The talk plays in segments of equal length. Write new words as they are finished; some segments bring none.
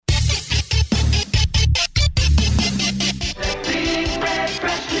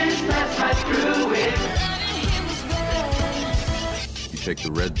take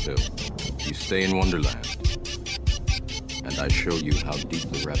the red pill, you stay in Wonderland. And I show you how deep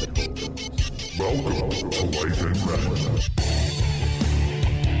the rabbit hole goes. Welcome to Life in Red.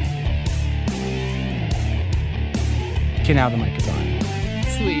 Okay, now the mic is on.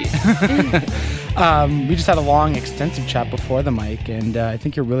 Sweet. We just had a long, extensive chat before the mic, and I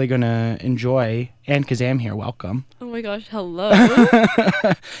think you're really going to enjoy. And Kazam here, welcome. Oh my gosh, hello.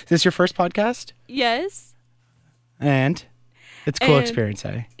 Is this your first podcast? Yes. And it's a cool And- experience,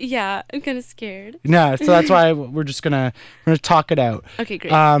 eh? Yeah, I'm kind of scared. No, so that's why we're gonna talk it out. Okay,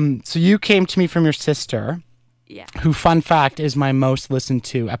 great. So you came to me from your sister, Yeah. who, fun fact, is my most listened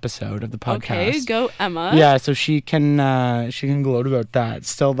to episode of the podcast. Okay, go Emma. Yeah, so she can gloat about that. It's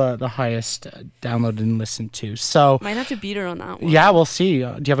still the highest downloaded and listened to. So Might have to beat her on that one. yeah, we'll see.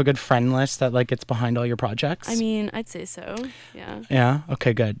 Do you have a good friend list that like gets behind all your projects? I mean, I'd say so. Yeah. Yeah.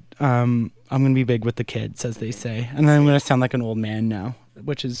 Okay. Good. I'm gonna be big with the kids, as they say, and then I'm gonna sound like an old man now,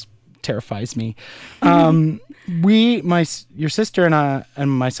 which terrifies me. Your sister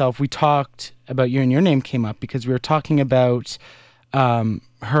and myself, we talked about you, and your name came up because we were talking about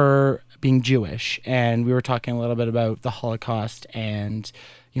her being Jewish, and we were talking a little bit about the Holocaust and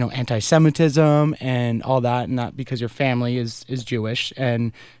anti-Semitism and all that, and that because your family is Jewish,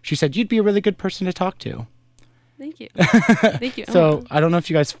 and she said you'd be a really good person to talk to. Thank you. Thank you. So Emma. I don't know if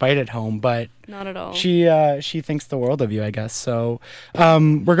you guys fight at home, but Not at all. she thinks the world of you, I guess. So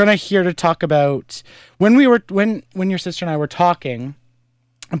we're gonna here to talk about when your sister and I were talking.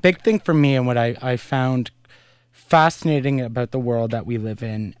 A big thing for me and what I found fascinating about the world that we live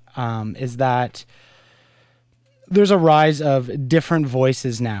in is that there's a rise of different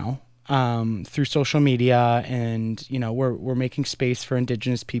voices now through social media, and we're making space for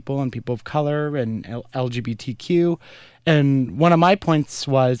Indigenous people and people of color and LGBTQ. And one of my points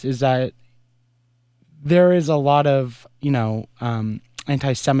is that there is a lot of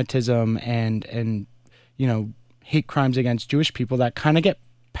anti-Semitism and hate crimes against Jewish people that kind of get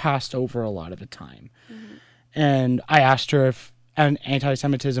passed over a lot of the time. Mm-hmm. And I asked her if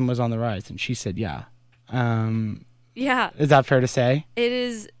anti-Semitism was on the rise, and she said yeah. Yeah. Is that fair to say? It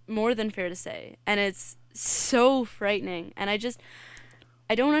is more than fair to say. And it's so frightening. And I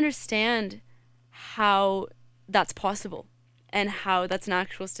don't understand how that's possible and how that's an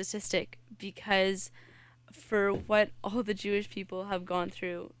actual statistic, because for what all the Jewish people have gone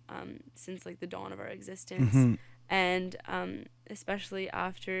through since like the dawn of our existence, Mm-hmm. and especially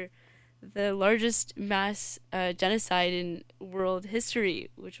after the largest mass genocide in world history,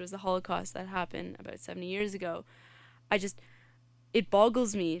 which was the Holocaust that happened about 70 years ago, it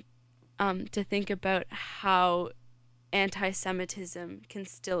boggles me to think about how anti-Semitism can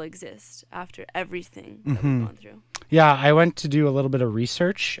still exist after everything that we've gone through. Yeah, I went to do a little bit of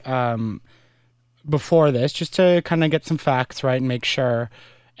research before this just to kind of get some facts right and make sure.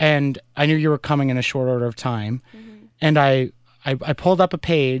 And I knew you were coming in a short order of time. Mm-hmm. And I pulled up a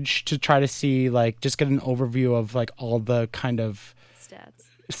page to try to see, like, just get an overview of, like, all the kind of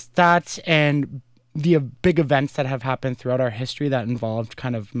stats and the big events that have happened throughout our history that involved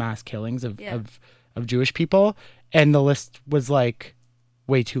kind of mass killings of Jewish people. And the list was, like,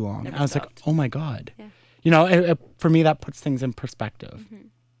 way too long. Never I was stopped. like, oh, my God. Yeah. For me, that puts things in perspective.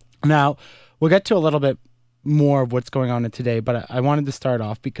 Mm-hmm. Now, we'll get to a little bit more of what's going on today, but I wanted to start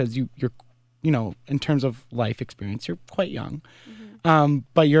off because you're in terms of life experience, you're quite young. Mm-hmm.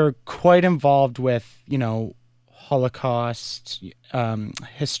 But you're quite involved with, Holocaust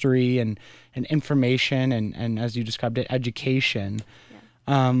history and information and as you described it, education.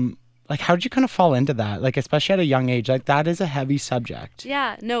 Yeah. Like, how did you kind of fall into that? Like, especially at a young age, like that is a heavy subject.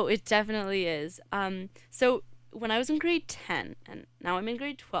 Yeah, no, it definitely is. So when I was in grade 10, and now I'm in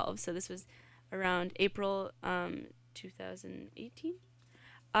grade 12, so this was around April 2018.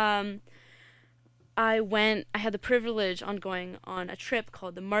 I had the privilege on going on a trip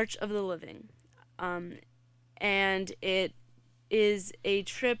called the March of the Living. And it is a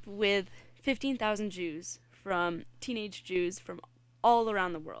trip with 15,000 teenage Jews from all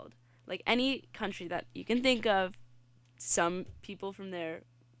around the world. Like any country that you can think of, some people from there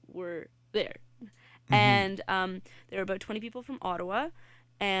were there. Mm-hmm. And there were about 20 people from Ottawa,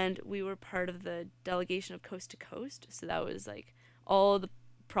 and we were part of the delegation of Coast to Coast. So that was like all the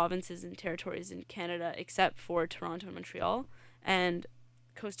provinces and territories in Canada except for Toronto and Montreal. And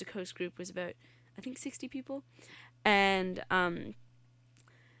Coast to Coast group was about, I think, 60 people. And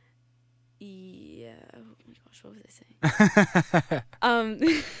yeah, oh my gosh, what was I saying?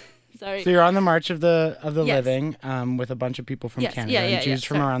 Sorry. So you're on the March of the Yes. Living with a bunch of people from Yes, Canada yeah, and yeah, Jews yeah,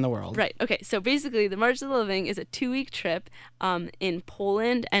 from sorry. around the world. Right. Okay. So basically, the March of the Living is a 2-week trip in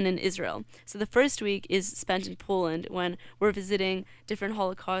Poland and in Israel. So the first week is spent in Poland when we're visiting different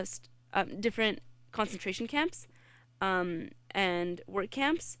different concentration camps and work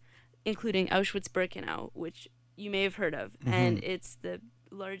camps, including Auschwitz-Birkenau, which you may have heard of, and it's the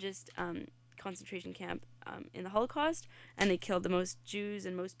largest concentration camp in the Holocaust, and they killed the most Jews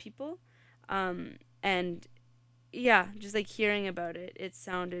and most people. And yeah, just like hearing about it, it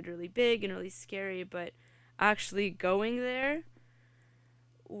sounded really big and really scary, but actually going there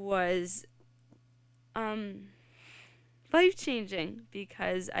was life-changing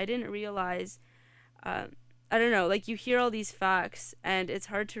because I didn't realize I don't know, like you hear all these facts and it's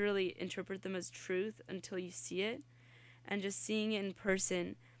hard to really interpret them as truth until you see it. And just seeing it in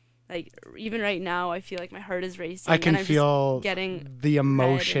person, like even right now, I feel like my heart is racing. I can and I'm feel just getting the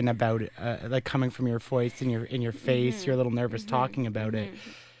emotion red. about it, like coming from your voice and your face. You're a little nervous talking about it, Mm-hmm.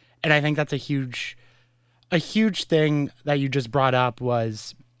 and I think that's a huge thing that you just brought up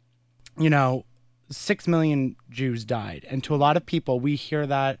was, 6 million Jews died, and to a lot of people, we hear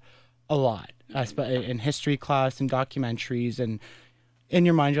that a lot, in history class and documentaries, and in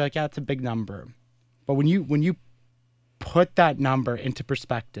your mind, you're like, yeah, it's a big number, but when you put that number into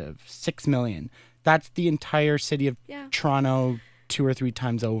perspective, 6 million, that's the entire city of Yeah. Toronto 2 or 3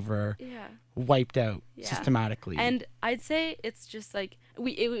 times over, Yeah. wiped out Yeah. systematically. And I'd say it's just like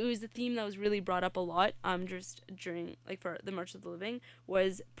it was a theme that was really brought up a lot just during like for the March of the Living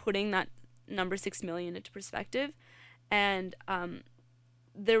was putting that number 6 million into perspective. And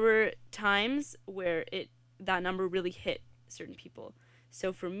there were times where that number really hit certain people.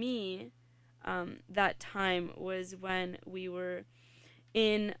 So for me, that time was when we were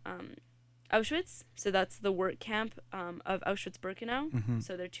in Auschwitz. So that's the work camp of Auschwitz-Birkenau.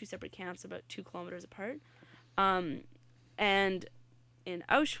 So they're 2 separate camps about 2 kilometers apart. And in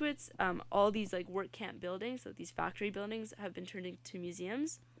Auschwitz, all these like work camp buildings, so these factory buildings, have been turned into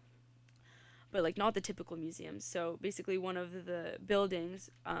museums. But like not the typical museums. So basically, one of the buildings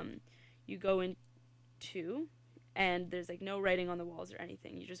you go into, and there's like no writing on the walls or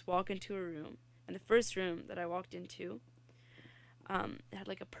anything. You just walk into a room, and the first room that I walked into, it had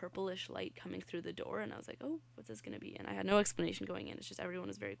like a purplish light coming through the door, and I was like, "Oh, what's this gonna be?" And I had no explanation going in. It's just everyone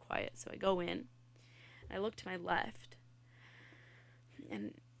was very quiet. So I go in, and I look to my left,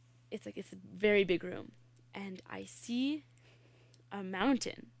 and it's a very big room, and I see a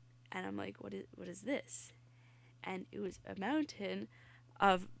mountain, and I'm like, "What is this?" And it was a mountain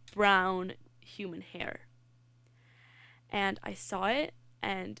of brown human hair. And I saw it,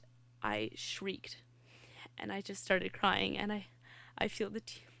 and I shrieked, and I just started crying, and I feel the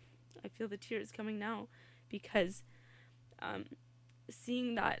tears coming now, because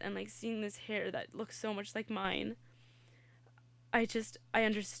seeing that and like seeing this hair that looks so much like mine, I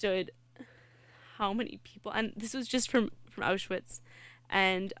understood how many people, and this was just from Auschwitz,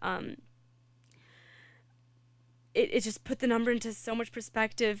 and it just put the number into so much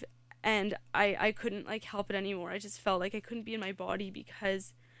perspective. And I couldn't like help it anymore. I just felt like I couldn't be in my body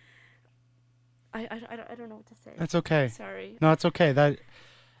because I don't know what to say. That's okay. Sorry. No, it's okay. That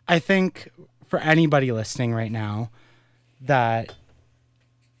I think for anybody listening right now, that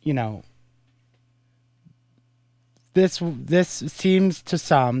this seems to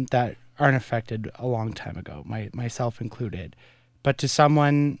some that aren't affected a long time ago, myself included, but to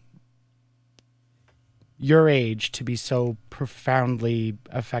someone your age to be so profoundly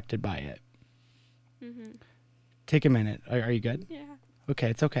affected by it. Mm-hmm. Take a minute. Are you good? Yeah. Okay,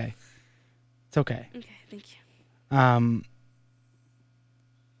 it's okay. It's okay. Okay, thank you.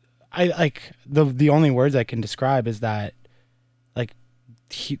 I like the only words I can describe is that, like,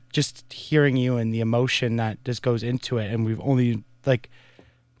 just hearing you and the emotion that just goes into it, and we've only like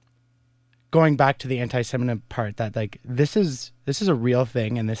going back to the anti-Semitic part, that like this is a real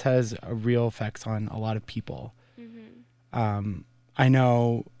thing, and this has a real effects on a lot of people. Mm-hmm. I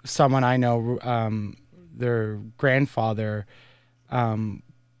know someone their grandfather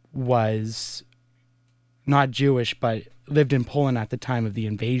was not Jewish, but lived in Poland at the time of the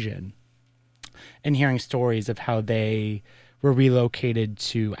invasion, and hearing stories of how they were relocated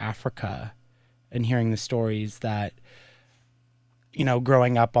to Africa, and hearing the stories that,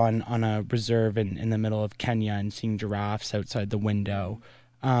 growing up on a reserve in the middle of Kenya and seeing giraffes outside the window,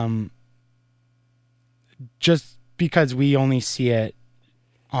 just because we only see it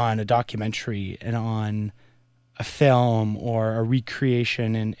on a documentary and on a film or a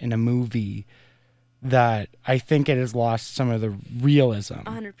recreation in a movie, that I think it has lost some of the realism.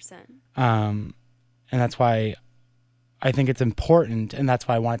 100%. And that's why I think it's important, and that's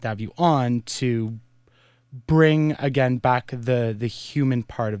why I wanted to have you on, to bring again back the human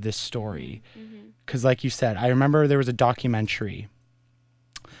part of this story. Because like you said, I remember there was a documentary.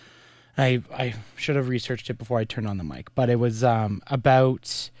 I should have researched it before I turned on the mic, but it was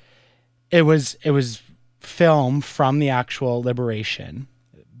about, it was film from the actual liberation,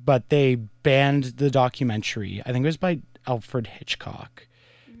 but they banned the documentary. I think it was by Alfred Hitchcock,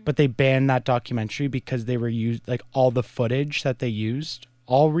 but they banned that documentary because they were used, like all the footage that they used,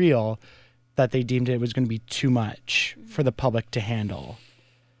 all real, that they deemed it was going to be too much for the public to handle.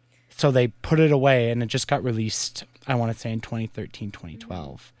 So they put it away, and it just got released, I want to say in 2013,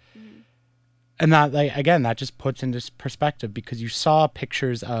 2012. And that, like, again, that just puts into perspective, because you saw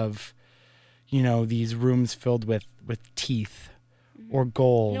pictures of, you know, these rooms filled with teeth or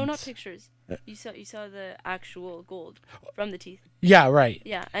gold. No, not pictures. You saw the actual gold from the teeth. Yeah, right.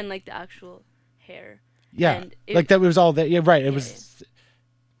 Yeah, and like the actual hair. Yeah, And like that was all that. Yeah, right. It was.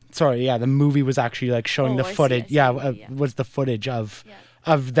 Sorry, yeah, the movie was actually like showing the I see, footage. I see, Yeah, yeah. was the footage of Yeah.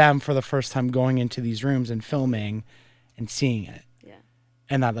 of them for the first time going into these rooms and filming and seeing it. Yeah.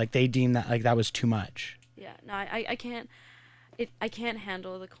 And that, like, they deemed that, like, that was too much. Yeah. No, I can't. I can't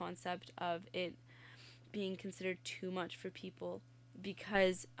handle the concept of it being considered too much for people,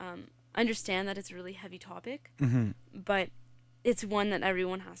 because I understand that it's a really heavy topic, but it's one that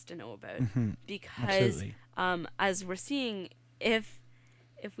everyone has to know about, because Absolutely. As we're seeing, if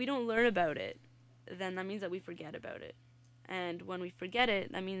we don't learn about it, then that means that we forget about it. And when we forget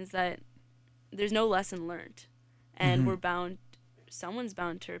it, that means that there's no lesson learned. And someone's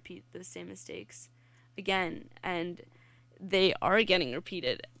bound to repeat the same mistakes again. And they are getting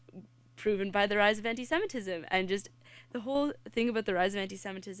repeated, proven by the rise of anti-Semitism. And just the whole thing about the rise of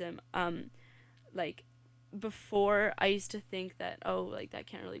anti-Semitism, like, before I used to think that, oh, like, that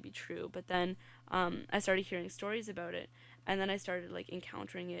can't really be true. But then I started hearing stories about it. And then I started, like,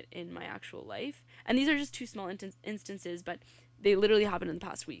 encountering it in my actual life. And these are just two small instances, but they literally happened in the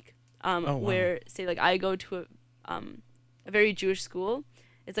past week. wow. Where, say, like, I go to a very Jewish school.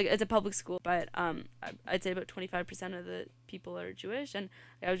 It's a public school, but I'd say about 25% of the people are Jewish. And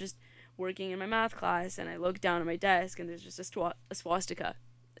I was just working in my math class, and I looked down at my desk, and there's just a swastika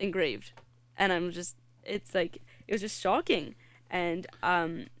engraved. And I'm just, it's like, it was just shocking. And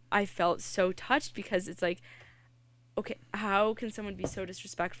I felt so touched, because it's like, okay, how can someone be so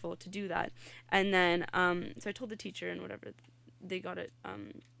disrespectful to do that? And then, so I told the teacher and whatever, they got it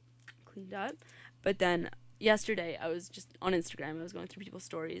cleaned up. But then yesterday, I was just on Instagram, I was going through people's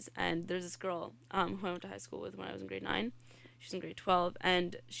stories, and there's this girl who I went to high school with when I was in grade 9. She's in grade 12,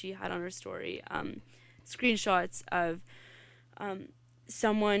 and she had on her story screenshots of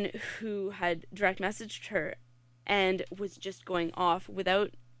someone who had direct messaged her and was just going off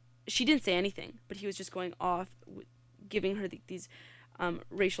without, she didn't say anything, but he was just going off, giving her these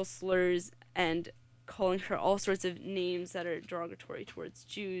racial slurs and calling her all sorts of names that are derogatory towards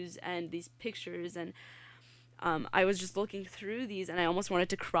Jews, and these pictures. And I was just looking through these, and I almost wanted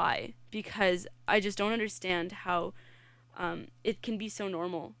to cry, because I just don't understand how it can be so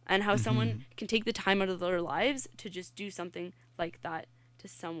normal, and how someone can take the time out of their lives to just do something like that to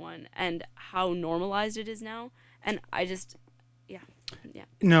someone, and how normalized it is now. And I just, yeah.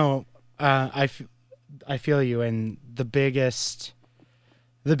 No, I feel you. And the biggest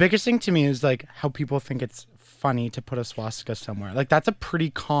thing to me is, like, how people think it's funny to put a swastika somewhere. Like, that's a pretty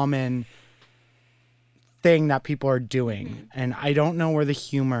common thing that people are doing. And I don't know where the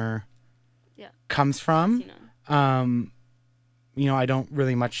humor comes from. You know, I don't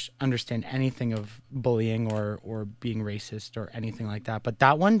really much understand anything of bullying or being racist or anything like that. But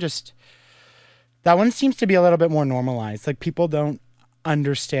that one seems to be a little bit more normalized. Like, people don't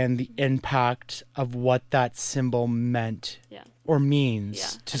understand the impact of what that symbol meant or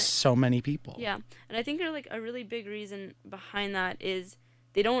means to so many people. Yeah, and I think like a really big reason behind that is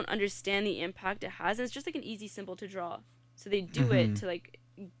they don't understand the impact it has, and it's just like an easy symbol to draw. So they do it to like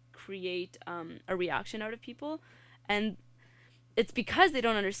create a reaction out of people, and it's because they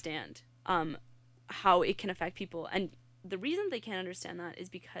don't understand how it can affect people. And the reason they can't understand that is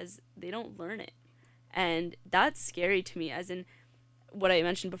because they don't learn it, and that's scary to me. As in what I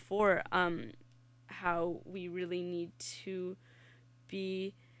mentioned before, how we really need to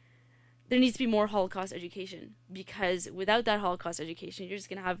be, there needs to be more Holocaust education, because without that Holocaust education, you're just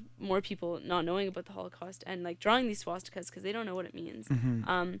going to have more people not knowing about the Holocaust and like drawing these swastikas because they don't know what it means.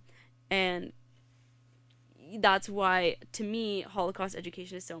 And that's why, to me, Holocaust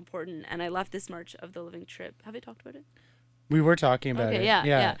education is so important. And I left this March of the Living Trip. Have I talked about it? We were talking about it.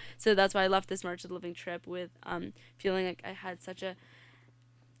 Yeah. So that's why I left this March of the Living Trip with feeling like I had such a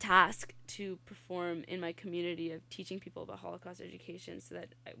task to perform in my community of teaching people about Holocaust education so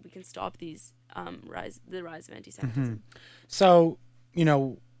that we can stop these the rise of anti-Semitism. So, you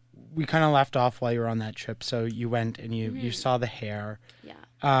know, we kind of left off while you were on that trip. So you went and you saw the hair.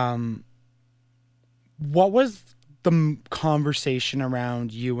 Yeah. What was the conversation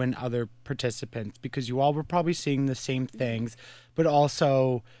around you and other participants? Because you all were probably seeing the same things, but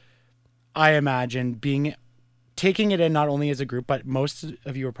also, I imagine, taking it in not only as a group, but most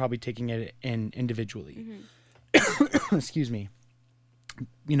of you were probably taking it in individually. Excuse me.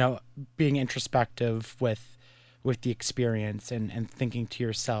 You know, being introspective with the experience and thinking to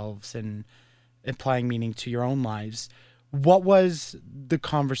yourselves and applying meaning to your own lives. What was the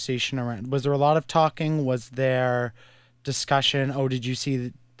conversation around? Was there a lot of talking? Was there discussion? Oh, did you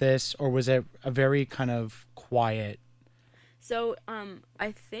see this? Or was it a very kind of quiet? So,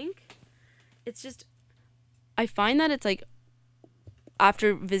 I think it's just, I find that it's like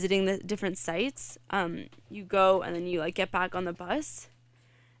after visiting the different sites, you go and then you like get back on the bus,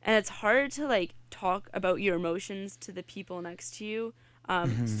 and it's hard to like talk about your emotions to the people next to you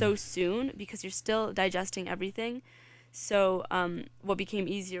so soon because you're still digesting everything. So what became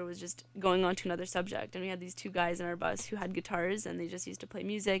easier was just going on to another subject, and we had these two guys in our bus who had guitars, and they just used to play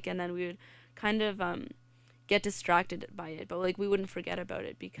music, and then we would kind of get distracted by it, but like we wouldn't forget about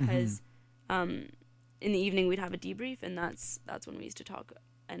it because in the evening we'd have a debrief, and that's when we used to talk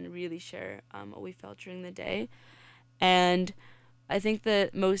and really share what we felt during the day. And I think the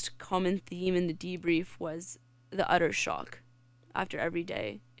most common theme in the debrief was the utter shock after every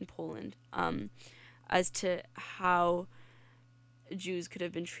day in Poland, as to how Jews could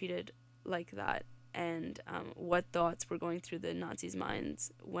have been treated like that, and what thoughts were going through the Nazis'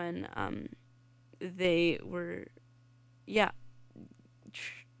 minds when they were,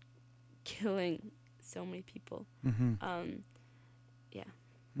 killing so many people.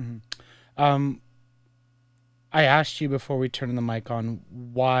 I asked you before we turned the mic on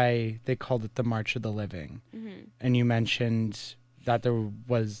why they called it the March of the Living, and you mentioned that there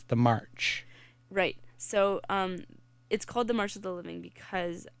was the march. Right. So it's called the March of the Living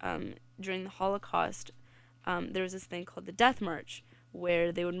because during the Holocaust, there was this thing called the Death March,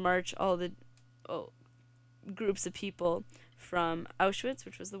 where they would march all the groups of people from Auschwitz,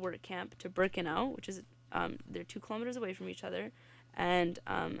 which was the work camp, to Birkenau, which is they're 2 kilometers away from each other, and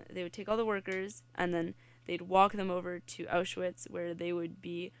they would take all the workers and then they'd walk them over to Auschwitz, where they would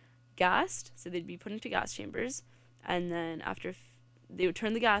be gassed. So they'd be put into gas chambers, and then after they would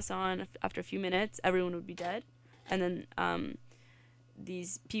turn the gas on. After a few minutes, everyone would be dead. And then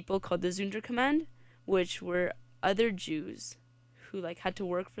these people called the Sonderkommando, which were other Jews who like had to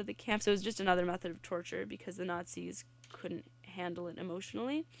work for the camp. So it was just another method of torture because the Nazis couldn't handle it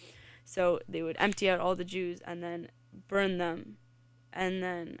emotionally. So they would empty out all the Jews and then burn them, and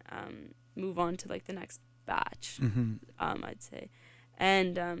then move on to like the next batch, I'd say.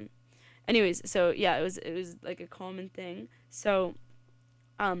 And anyways, so yeah, it was like a common thing. So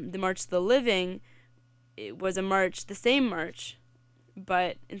the March of the Living, it was a march, the same march,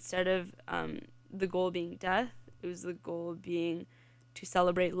 but instead of the goal being death, it was the goal being to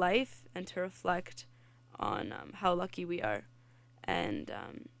celebrate life and to reflect on how lucky we are. And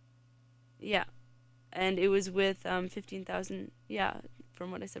and it was with 15,000,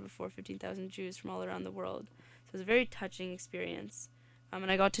 from what I said before, 15,000 Jews from all around the world. So it was a very touching experience.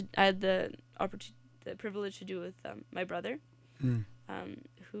 And I had the privilege to do it with my brother,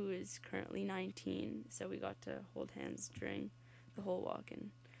 who is currently 19. So we got to hold hands during the whole walk,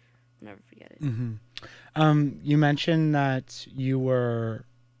 and I'll never forget it. You mentioned that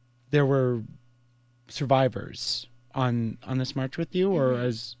there were survivors on this march with you, or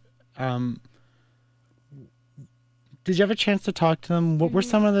as did you have a chance to talk to them? What were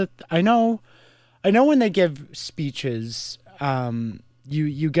some of the? I know when they give speeches,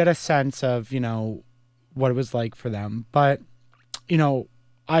 you get a sense of what it was like for them, but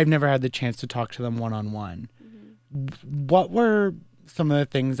I've never had the chance to talk to them one-on-one. What were some of the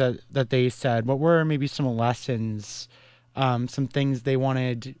things that they said? What were maybe some lessons, some things they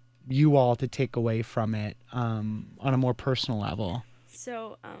wanted you all to take away from it on a more personal level?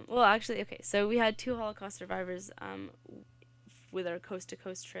 So, okay. So we had 2 Holocaust survivors with our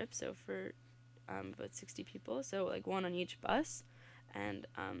coast-to-coast trip. So for about 60 people. So like 1 on each bus, and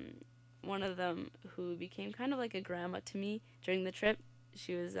one of them who became kind of like a grandma to me during the trip.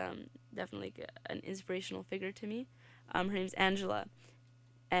 She was definitely an inspirational figure to me. Her name's Angela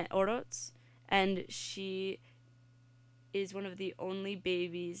Orots, and she is one of the only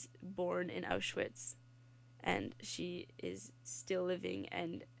babies born in Auschwitz, and she is still living,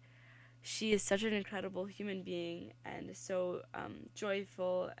 and she is such an incredible human being and so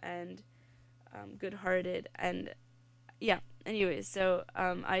joyful and good-hearted. And yeah, anyways, so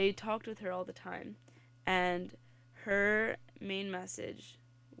I talked with her all the time, and her main message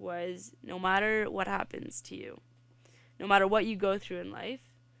was, no matter what happens to you, no matter what you go through in life,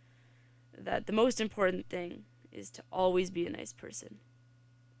 that the most important thing is to always be a nice person.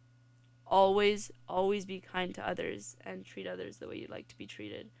 Always, always be kind to others and treat others the way you'd like to be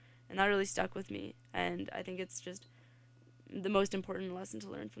treated. And that really stuck with me. And I think it's just the most important lesson to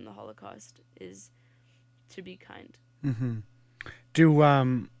learn from the Holocaust is to be kind. Mm-hmm. Do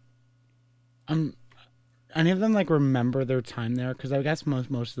any of them like remember their time there? Because I guess most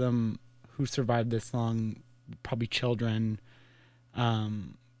of them who survived this long, probably children,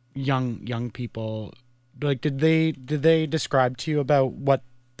 young people. Like, did they describe to you about what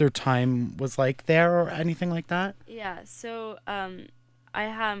their time was like there or anything like that? Yeah. So I'm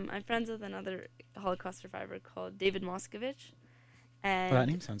friends with another Holocaust survivor called David Moskovich. And Well, that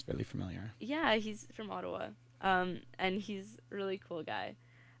name sounds really familiar. yeah, he's from Ottawa. And he's a really cool guy.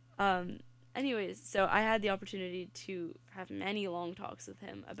 Anyways, so I had the opportunity to have many long talks with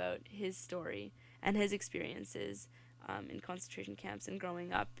him about his story and his experiences in concentration camps and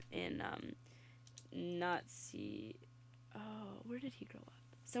growing up in Nazi. Oh, where did he grow up?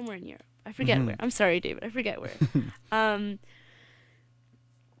 Somewhere in Europe. I forget where. I'm sorry, David. I forget where.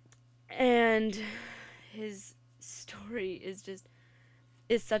 And his story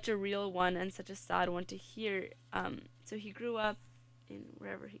is such a real one and such a sad one to hear. So he grew up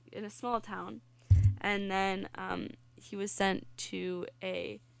in a small town, and then he was sent to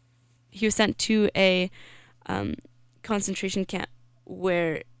a concentration camp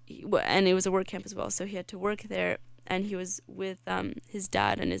and it was a work camp as well. So he had to work there, and he was with his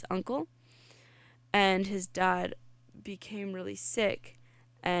dad and his uncle, and his dad became really sick,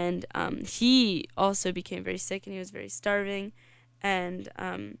 and he also became very sick, and he was very starving, and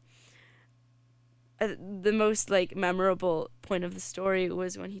the most like memorable point of the story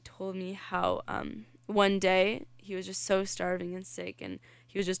was when he told me how one day he was just so starving and sick, and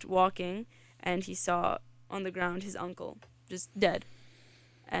he was just walking, and he saw on the ground his uncle just dead,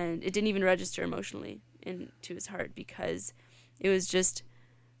 and it didn't even register emotionally into his heart, because it was just,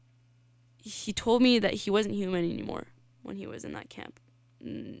 he told me that he wasn't human anymore when he was in that camp,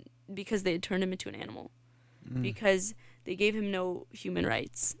 because they had turned him into an animal, because they gave him no human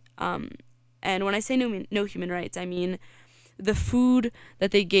rights. And when I say no human rights, I mean the food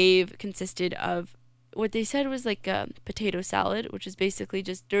that they gave consisted of what they said was like a potato salad, which is basically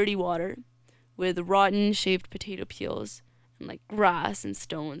just dirty water with rotten shaved potato peels and like grass and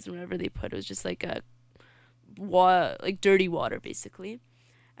stones and whatever they put. It was just like like dirty water basically.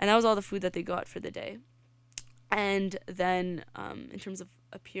 And that was all the food that they got for the day. And then in terms of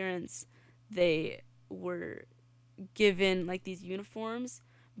appearance, they were given like these uniforms,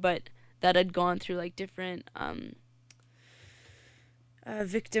 but that had gone through like different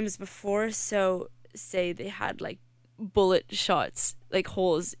victims before. So say they had like bullet shots, like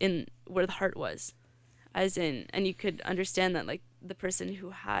holes in where the heart was, as in, and you could understand that like the person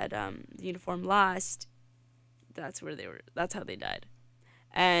who had the uniform last, that's how they died.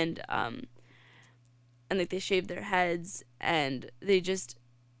 And like they shaved their heads, and they just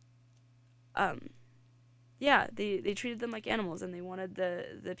they treated them like animals, and they wanted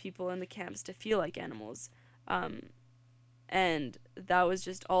the people in the camps to feel like animals. And that was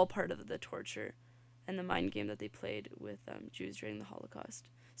just all part of the torture and the mind game that they played with Jews during the Holocaust.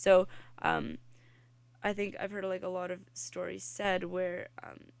 So I think I've heard like a lot of stories said where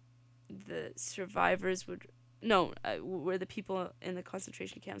the survivors where the people in the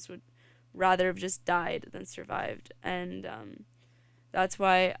concentration camps would rather have just died than survived. And that's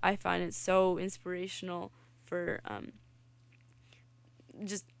why I find it so inspirational for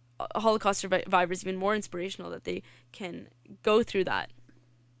just Holocaust survivors, even more inspirational that they can go through that,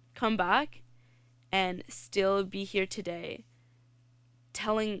 come back, and still be here today,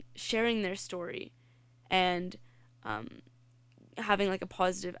 sharing their story, and having like a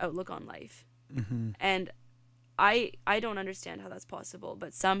positive outlook on life. Mm-hmm. And I don't understand how that's possible,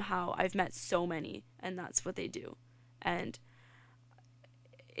 but somehow I've met so many, and that's what they do, and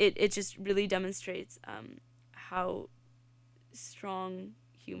it just really demonstrates how strong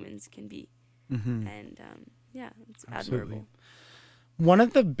humans can be. Mm-hmm. And it's Absolutely. admirable. One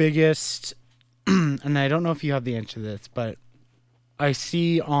of the biggest, and I don't know if you have the answer to this, but I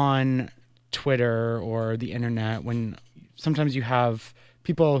see on Twitter or the internet when sometimes you have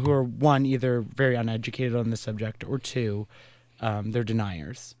people who are, one, either very uneducated on the subject, or two, they're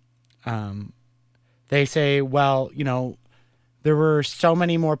deniers. They say, well, there were so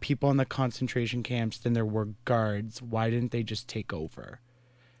many more people in the concentration camps than there were guards. Why didn't they just take over?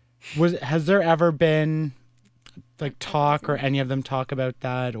 Has there ever been like talk or any of them talk about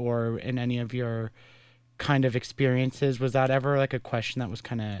that, or in any of your kind of experiences, was that ever like a question that was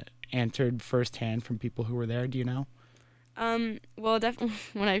kind of answered firsthand from people who were there? Do you know? Well, definitely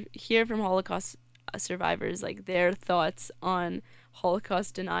when I hear from Holocaust survivors, like their thoughts on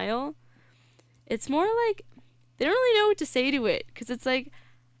Holocaust denial, it's more like they don't really know what to say to it, because it's like,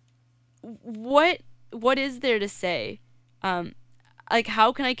 what is there to say? Like,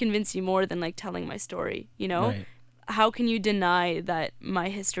 how can I convince you more than like telling my story? You know, Right. how can you deny that my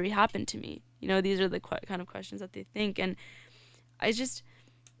history happened to me? You know, these are the kind of questions that they think, and I don't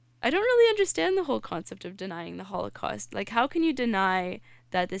really understand the whole concept of denying the Holocaust. Like, how can you deny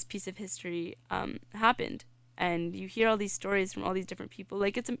that this piece of history happened? And you hear all these stories from all these different people.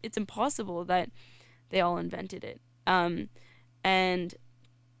 Like, it's impossible that they all invented it. And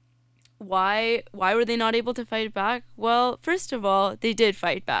why were they not able to fight back? Well, first of all, they did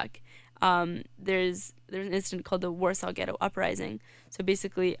fight back. There's an incident called the Warsaw Ghetto Uprising. So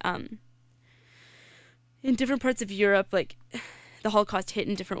basically, in different parts of Europe, like, the Holocaust hit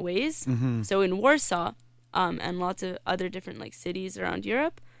in different ways. Mm-hmm. So in Warsaw, and lots of other different like cities around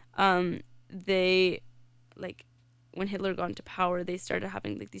Europe, they, like, when Hitler got into power, they started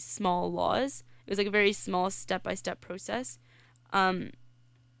having like these small laws. It was like a very small step-by-step process,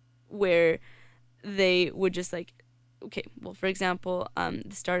 where they would just like, okay, well, for example, the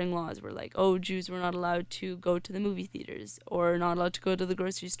starting laws were like, oh, Jews were not allowed to go to the movie theaters, or not allowed to go to the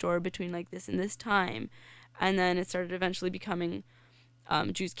grocery store between like this and this time. And then it started eventually becoming,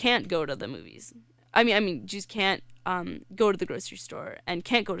 Jews can't go to the movies. I mean, Jews can't go to the grocery store, and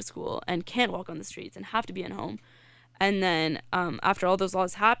can't go to school, and can't walk on the streets, and have to be at home. And then after all those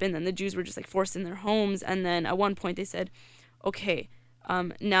laws happened, then the Jews were just like forced in their homes. And then at one point they said, okay,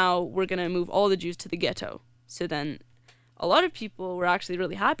 now we're going to move all the Jews to the ghetto. So then a lot of people were actually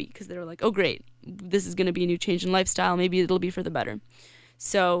really happy, because they were like, oh, great, this is going to be a new change in lifestyle. Maybe it'll be for the better.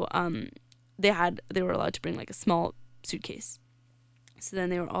 So they were allowed to bring like a small suitcase. So then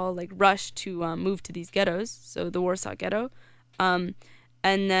they were all like rushed to move to these ghettos, so the Warsaw Ghetto. And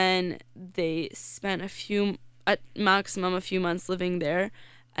then they spent at maximum a few months living there,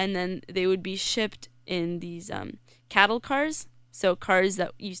 and then they would be shipped in these cattle cars, so cars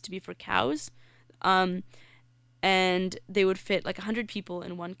that used to be for cows. And they would fit like 100 people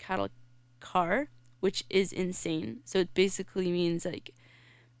in one cattle car, which is insane. So it basically means like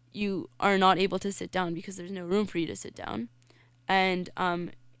you are not able to sit down because there's no room for you to sit down. And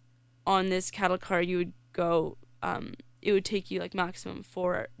on this cattle car, you would go, it would take you like maximum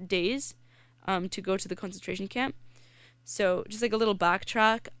 4 days to go to the concentration camp. So just like a little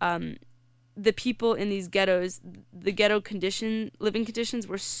backtrack, the people in these ghettos, the ghetto living conditions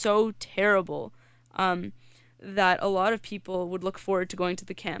were so terrible that a lot of people would look forward to going to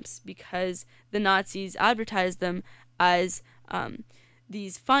the camps, because the Nazis advertised them as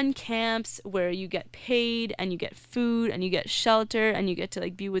these fun camps where you get paid, and you get food, and you get shelter, and you get to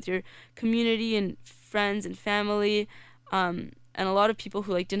like be with your community and friends and family. And a lot of people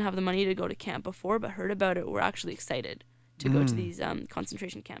who like didn't have the money to go to camp before but heard about it were actually excited to go to these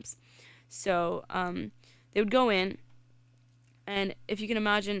concentration camps. So they would go in, and if you can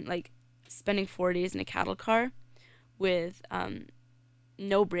imagine like spending 4 days in a cattle car with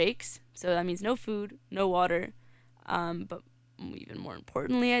no breaks, so that means no food, no water, but even more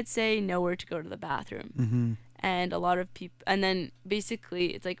importantly, I'd say nowhere to go to the bathroom. Mm-hmm. And a lot of people, and then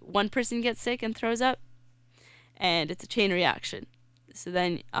basically it's like one person gets sick and throws up, and it's a chain reaction. So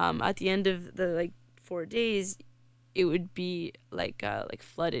then at the end of the like 4 days, it would be like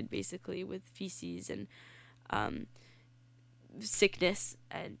flooded basically with feces and sickness,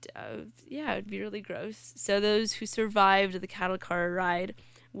 and it would be really gross. So those who survived the cattle car ride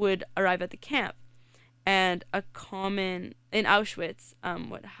would arrive at the camp. And in Auschwitz,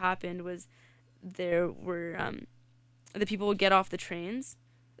 what happened was there were the people would get off the trains.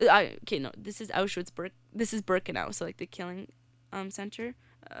 This is Auschwitz. This is Birkenau, so like the killing center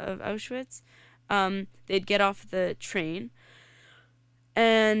of Auschwitz. They'd get off the train,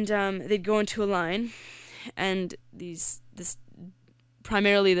 and they'd go into a line, and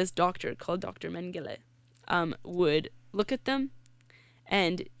primarily this doctor called Dr. Mengele would look at them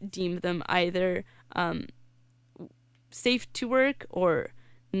and deem them either safe to work or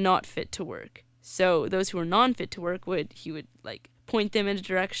not fit to work. So those who were non-fit to work he would like point them in a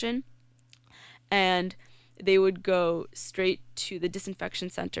direction, and they would go straight to the disinfection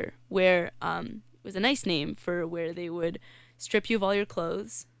center, where was a nice name for where they would strip you of all your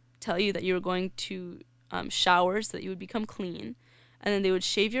clothes, tell you that you were going to showers so that you would become clean, and then they would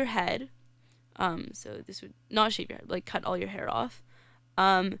shave your head. So this would not shave your head, like cut all your hair off,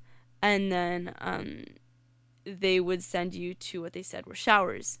 and then they would send you to what they said were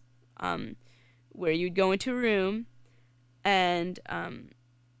showers, where you'd go into a room, and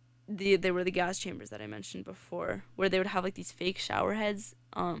there were the gas chambers that I mentioned before, where they would have like these fake shower heads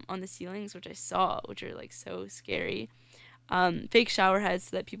on the ceilings, which I saw, which are like so scary. Fake shower heads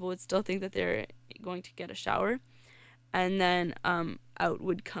so that people would still think that they're going to get a shower, and then out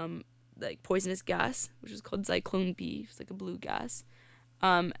would come like poisonous gas, which was called Zyklone B. It's like a blue gas,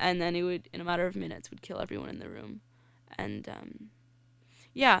 and then it would, in a matter of minutes, would kill everyone in the room, and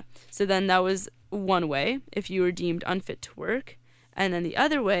yeah. So then that was one way if you were deemed unfit to work, and then the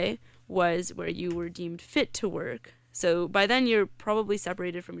other way was where you were deemed fit to work. So by then you're probably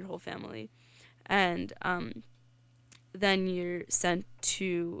separated from your whole family, and then you're sent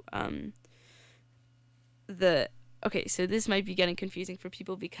to okay, so this might be getting confusing for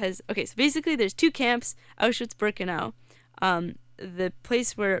people because, okay, so basically there's two camps, Auschwitz-Birkenau. The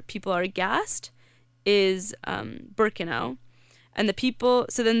place where people are gassed is Birkenau, and the people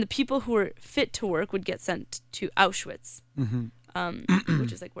who were fit to work would get sent to Auschwitz,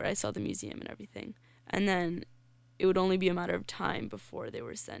 which is like where I saw the museum and everything. And then it would only be a matter of time before they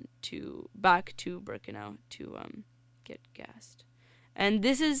were sent back to Birkenau to get gassed. And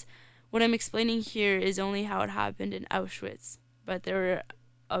this is what I'm explaining here is only how it happened in Auschwitz, but there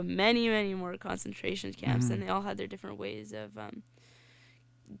were many, many more concentration camps, and they all had their different ways of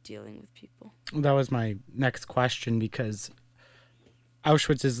dealing with people. That was my next question, because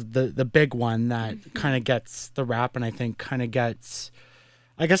Auschwitz is the big one that kind of gets the rap, and I think kind of gets,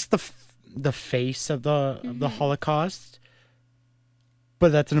 I guess, the face of the Holocaust.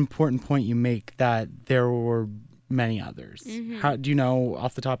 But that's an important point you make, that there were many others. How do you know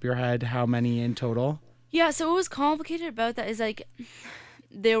off the top of your head how many in total? Yeah, so what was complicated about that is like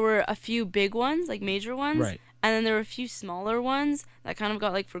there were a few big ones, like major ones, right, and then there were a few smaller ones that kind of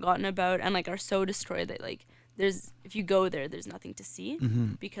got like forgotten about and like are so destroyed that like if you go there's nothing to see,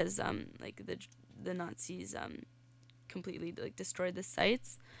 because like the Nazis completely like destroyed the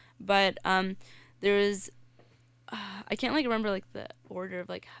sites. But there was I can't like remember like the order of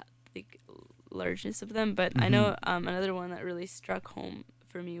like largeness of them, but I know another one that really struck home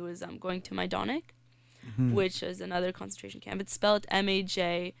for me was going to Majdanek, which is another concentration camp. It's spelled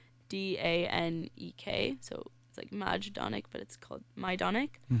Majdanek, so it's like Majdanek, but it's called Majdanek.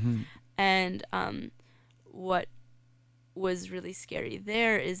 And what was really scary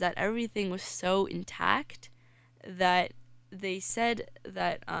there is that everything was so intact that they said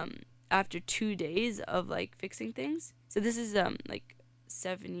that after 2 days of like fixing things, so this is like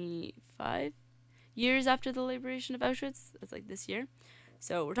 75 years after the liberation of Auschwitz. That's like this year,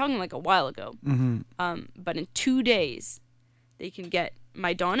 so we're talking like a while ago. But in 2 days they can get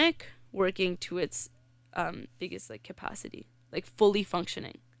Majdanek working to its biggest like capacity, like fully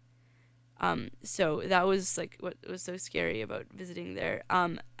functioning. So that was like what was so scary about visiting there.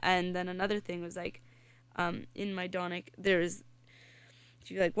 And then another thing was like in Majdanek there's,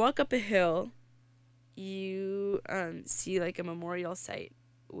 if you like walk up a hill, you see like a memorial site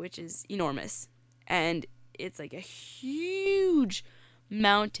which is enormous, and it's like a huge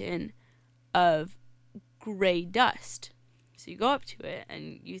mountain of gray dust. So you go up to it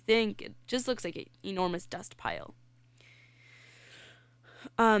and you think it just looks like an enormous dust pile.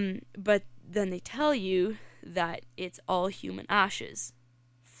 But then they tell you that it's all human ashes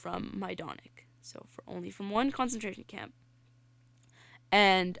from Majdanek, so only from one concentration camp.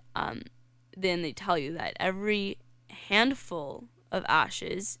 And then they tell you that every handful of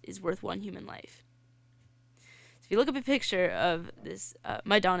ashes is worth one human life. So if you look up a picture of this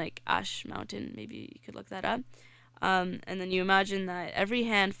Majdanek ash mountain, maybe you could look that up, and then you imagine that every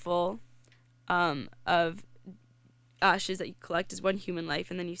handful of ashes that you collect is one human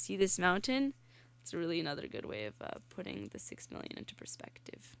life, and then you see this mountain. It's really another good way of putting the 6 million into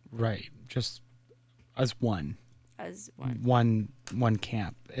perspective. Right, just as one. As one. One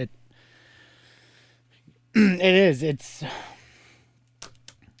camp. It is. It's.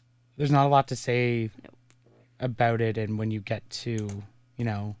 There's not a lot to say about it, and when you get to, kind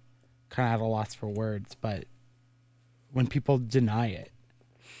of at a loss for words, but when people deny it,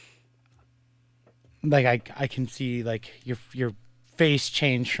 like I can see like your face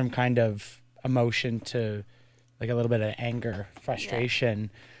change from kind of emotion to like a little bit of anger, frustration,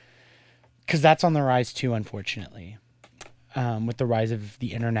 because that's on the rise too, unfortunately. With the rise of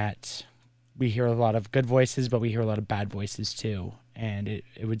the internet, we hear a lot of good voices, but we hear a lot of bad voices too. And it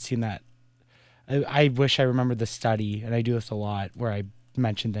would seem that I wish I remembered the study, and I do this a lot, where I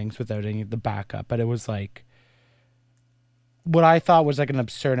mention things without any of the backup, but it was like what I thought was like an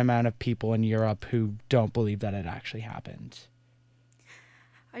absurd amount of people in Europe who don't believe that it actually happened.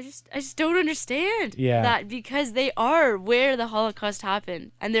 I just don't understand Yeah. that, because they are where the Holocaust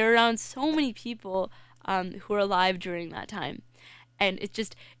happened, and they're around so many people who are alive during that time, and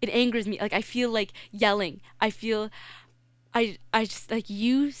it angers me. Like, I feel like yelling. I just like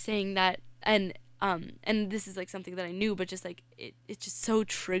you saying that, and this is like something that I knew, but just like it's just so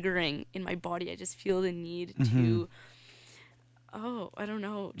triggering in my body. I just feel the need to. I don't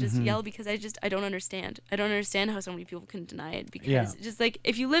know. Just yell, because I don't understand. I don't understand how so many people can deny it, because just like,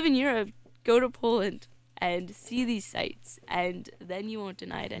 if you live in Europe, go to Poland and see these sites, and then you won't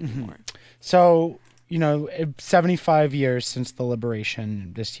deny it anymore. So, 75 years since the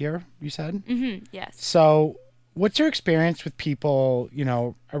liberation this year, you said? Mm-hmm. Yes. So what's your experience with people,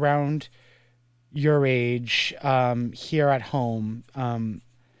 around your age, here at home?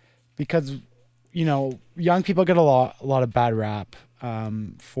 Because young people get a lot of bad rap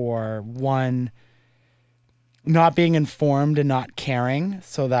for, one, not being informed and not caring,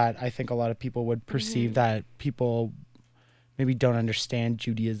 so that I think a lot of people would perceive that people maybe don't understand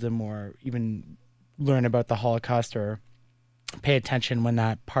Judaism or even learn about the Holocaust or pay attention when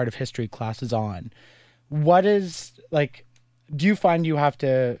that part of history class is on. What is, like, do you find you have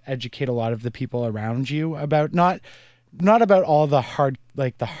to educate a lot of the people around you about not about all the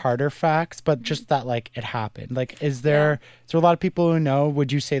harder facts, but just that, like, it happened? Like, is there a lot of people who know?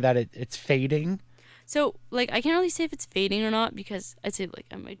 Would you say that it's fading? So, like, I can't really say if it's fading or not, because I'd say, like,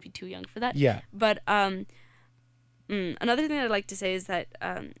 I might be too young for that. Yeah. But another thing I'd like to say is that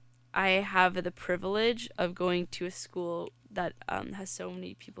I have the privilege of going to a school that has so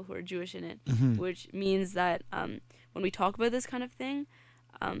many people who are Jewish in it, which means that when we talk about this kind of thing,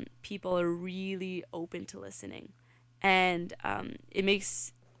 people are really open to listening. And it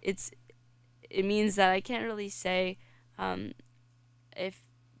means that I can't really say if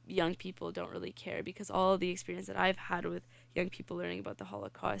young people don't really care, because all of the experience that I've had with young people learning about the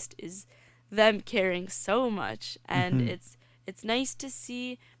Holocaust is them caring so much, and it's nice to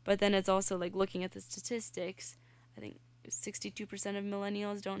see. But then it's also like, looking at the statistics, I think 62% of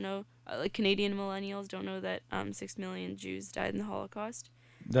millennials don't know, like Canadian millennials don't know that 6 million Jews died in the Holocaust.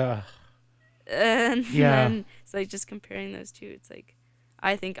 Ugh. And then it's like, just comparing those two, it's like,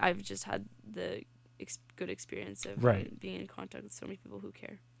 I think I've just had the good experience of being in contact with so many people who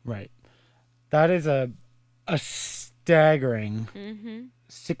care. Right. That is a staggering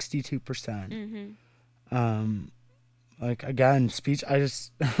 62%. Like, again, speech. I'm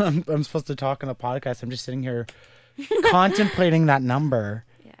supposed to talk on a podcast. I'm just sitting here contemplating that number.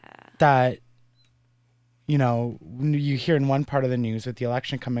 Yeah. That, you hear in one part of the news with the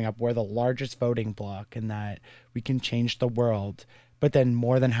election coming up, we're the largest voting bloc and that we can change the world. But then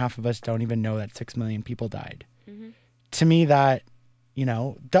more than half of us don't even know that 6 million people died. To me, that,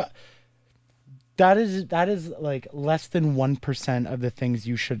 that is like less than 1% of the things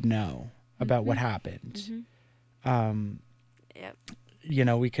you should know about what happened.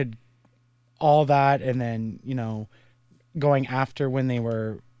 We could, all that, and then, going after when they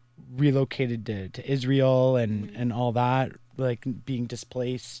were relocated to Israel and all that, like, being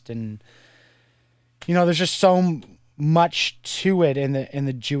displaced, and there's just so much to it in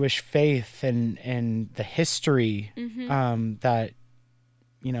the Jewish faith and the history that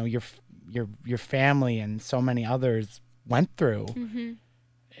your family and so many others went through.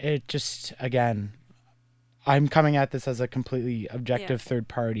 It just, again, I'm coming at this as a completely objective third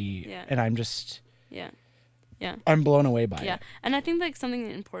party, and I'm just I'm blown away by it. And I think, like,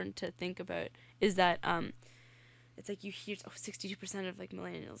 something important to think about is that it's like, you hear 62% of, like,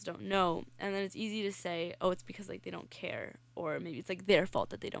 millennials don't know, and then it's easy to say, oh, it's because, like, they don't care, or maybe it's like their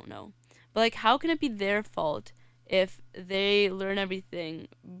fault that they don't know. But, like, how can it be their fault if they learn everything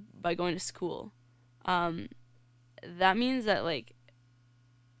by going to school? That means that, like,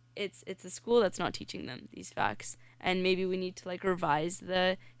 it's a school that's not teaching them these facts, and maybe we need to, like, revise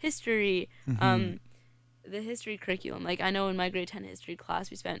the history the history curriculum. Like, I know in my grade 10 history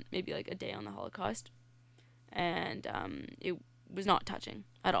class we spent maybe like a day on the Holocaust, and it was not touching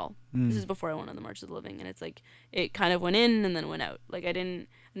at all. This is before I went on the March of the Living, and it's like, it kind of went in and then went out. Like, I didn't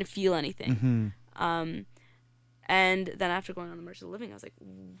feel anything. And then after going on the March of the Living, I was like,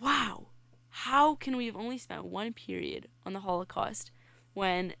 wow, how can we have only spent one period on the Holocaust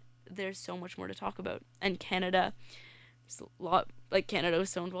when there's so much more to talk about? And Canada, just a lot, like, Canada was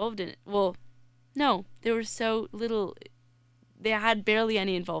so involved in it. Well, no, there was so little. They had barely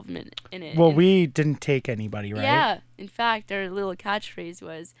any involvement in it. Well, we didn't take anybody, right? Yeah. In fact, our little catchphrase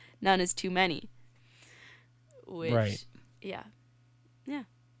was, none is too many. Which, right. Yeah.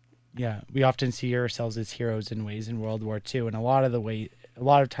 Yeah, we often see ourselves as heroes in ways in World War II, and a lot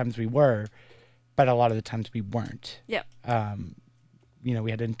of times we were, but a lot of the times we weren't. Yep.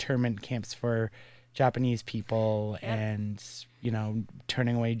 We had internment camps for Japanese people, Yep. and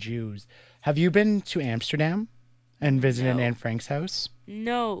turning away Jews. Have you been to Amsterdam and visited No. Anne Frank's house?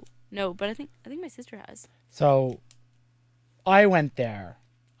 No, but I think my sister has. So I went there,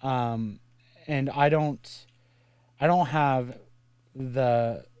 and I don't have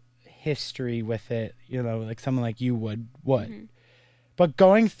the history with it, like someone like you would. But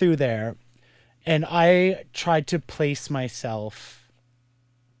going through there, and I tried to place myself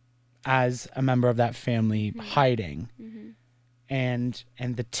as a member of that family hiding, and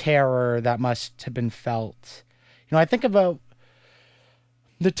the terror that must have been felt. I think about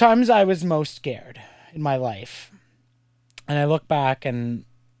the times I was most scared in my life, and I look back and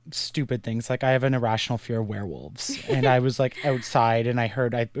stupid things like I have an irrational fear of werewolves, and I was like outside and I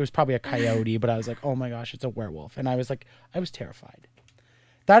heard it was probably a coyote, but I was like, oh my gosh, it's a werewolf, and I was terrified.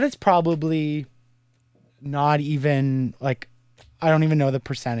 That is probably not even like, I don't even know the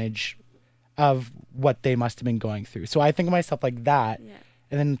percentage of what they must have been going through. So I think of myself like that, Yeah.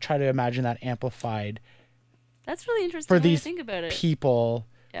 and then try to imagine that amplified That's really interesting for when these you think about it. people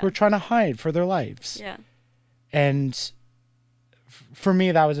Yeah. who are trying to hide for their lives. Yeah. And for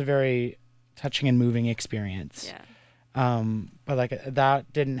me, that was a very touching and moving experience. Yeah. But like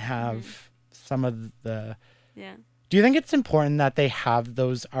that didn't have some of the. Yeah. Do you think it's important that they have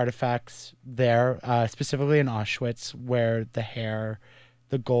those artifacts there, specifically in Auschwitz, where the hair,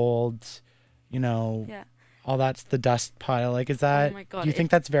 the gold, Yeah. all that's the dust pile? Like, is that? Oh my God, Do you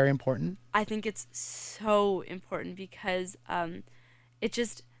think that's very important? I think it's so important because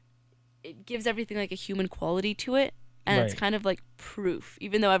it gives everything like a human quality to it, and it's Right. kind of like proof.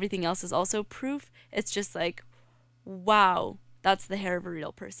 Even though everything else is also proof, it's just like, wow, that's the hair of a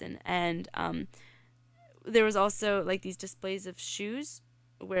real person. And there was also like these displays of shoes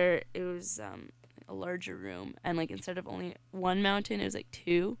where it was a larger room, and like instead of only one mountain, it was like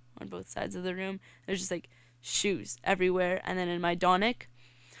two on both sides of the room. There's just like shoes everywhere. And then in my Donic,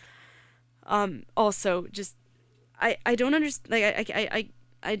 also just I don't understand, like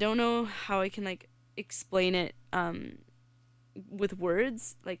I don't know how I can like explain it with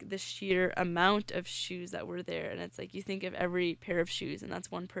words, like the sheer amount of shoes that were there. And it's like you think of every pair of shoes and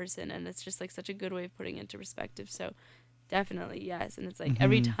that's one person, and it's just like such a good way of putting it into perspective. So definitely yes. And it's like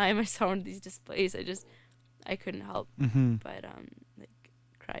every time I saw one of these displays, I couldn't help but like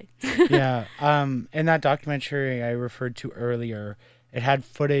cry. Yeah. In that documentary I referred to earlier, it had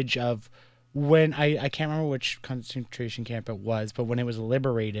footage of when I can't remember which concentration camp it was, but when it was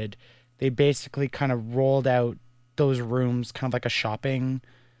liberated, they basically kind of rolled out those rooms kind of like a shopping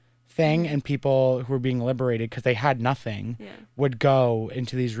thing, and people who were being liberated because they had nothing Yeah. would go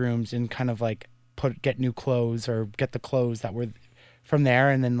into these rooms and kind of like get new clothes or get the clothes that were from there,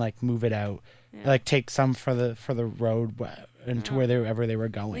 and then like move it out, Yeah. like take some for the road and to wherever they were I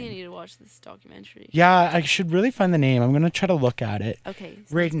think I going. need to watch this documentary. Yeah, I should really find the name. I'm gonna try to look at it Okay.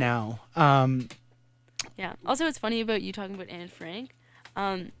 right now. Yeah. Also, what's funny about you talking about Anne Frank,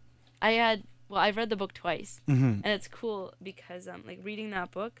 I've read the book twice, and it's cool because like reading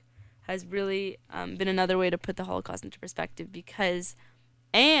that book has really been another way to put the Holocaust into perspective, because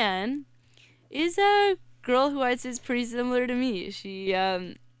Anne is a girl who I'd say is pretty similar to me. She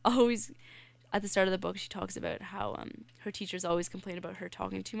always, at the start of the book, she talks about how her teachers always complain about her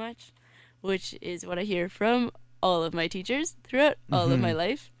talking too much, which is what I hear from all of my teachers throughout all of my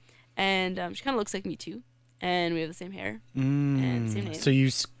life. And she kind of looks like me too, and we have the same hair and same name. So you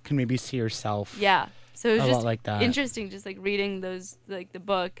can maybe see yourself. Yeah. So it was A lot just like that. interesting, just like reading those, like the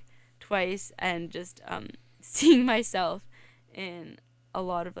book twice, and just seeing myself in a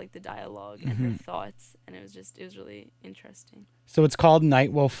lot of like the dialogue and her thoughts, and it was really interesting. So it's called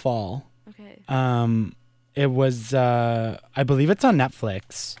Night Will Fall. Okay. It was I believe it's on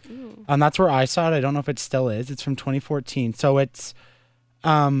Netflix. Ooh. That's where I saw it. I don't know if it still is. It's from 2014. So it's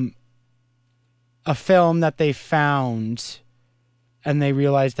a film that they found, and they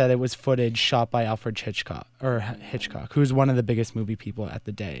realized that it was footage shot by Alfred Hitchcock, who's one of the biggest movie people at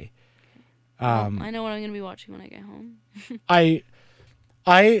the day. Well, I know what I'm gonna be watching when I get home.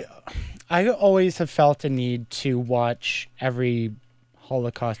 I always have felt a need to watch every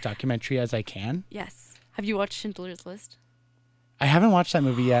Holocaust documentary as I can. Yes. Have you watched Schindler's List? I haven't watched that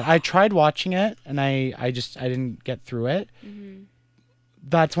movie yet. I tried watching it, and I didn't get through it.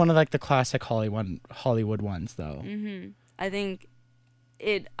 That's one of like the classic Hollywood ones, though. I think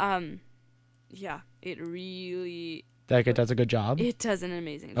it it really Like it does a good job. it does an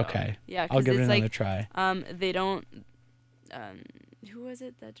amazing job. Okay. Yeah, I'll give it it's another like try. they don't who was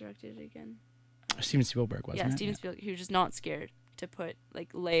it that directed it again? Steven Spielberg, wasn't Yeah, it? Steven Spielberg. He was just not scared to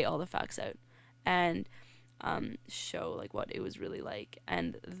lay all the facts out, and show like what it was really like,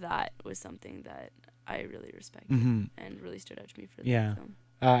 and that was something that I really respected and really stood out to me for the film.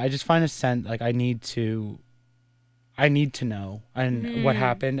 I just find a sense like I need to know and what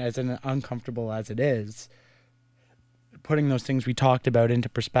happened, as uncomfortable as it is, putting those things we talked about into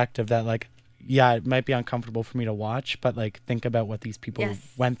perspective, that like, yeah, it might be uncomfortable for me to watch, but like think about what these people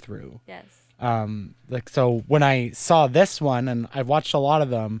went through. Yes. Like, so when I saw this one, and I've watched a lot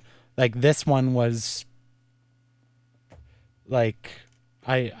of them, like this one was like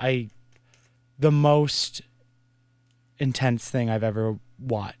the most intense thing I've ever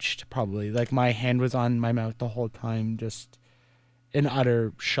watched, probably. Like my hand was on my mouth the whole time, just in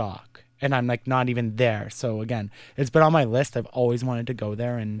utter shock, and I'm like not even there. So again, it's been on my list. I've always wanted to go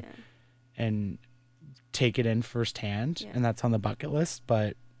there and take it in firsthand, and that's on the bucket list.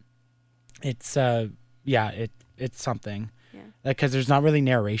 But it's it's something. Like, because there's not really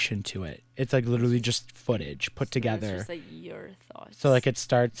narration to it. It's like literally just footage put together. It's just like your thoughts. So like it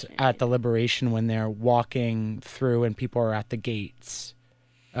starts at the Liberation when they're walking through and people are at the gates,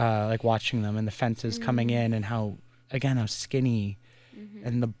 like watching them, and the fences coming in, and how skinny,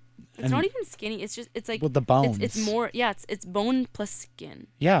 and it's not even skinny. It's just, it's like, with the bones. It's more, it's bone plus skin.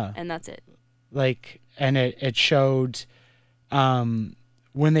 Yeah. And that's it. Like, and it showed, when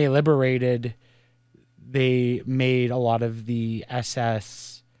they liberated, they made a lot of the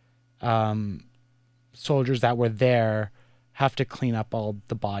SS soldiers that were there have to clean up all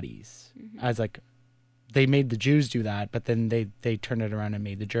the bodies. As like, they made the Jews do that, but then they turned it around and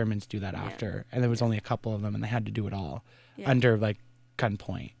made the Germans do that after. And there was only a couple of them, and they had to do it all under like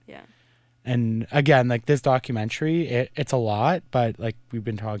gunpoint. Yeah. And again, like this documentary, it's a lot, but like we've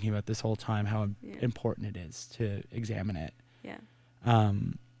been talking about this whole time, how important it is to examine it. Yeah.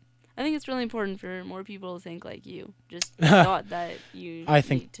 I think it's really important for more people to think like you. Just the thought that you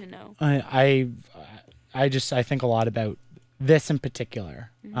need to know. I think a lot about this in particular.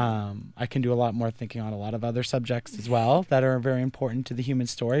 I can do a lot more thinking on a lot of other subjects as well that are very important to the human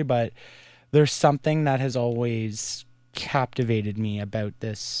story, but there's something that has always captivated me about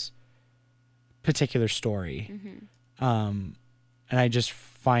this particular story. And I just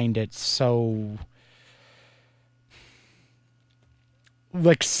find it so,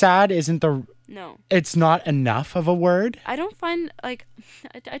 like, sad isn't it's not enough of a word. I don't find, like,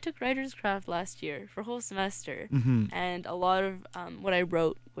 I took writer's craft last year for a whole semester, and a lot of what I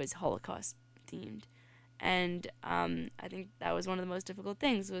wrote was Holocaust themed, and I think that was one of the most difficult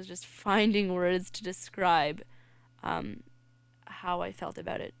things, was just finding words to describe how I felt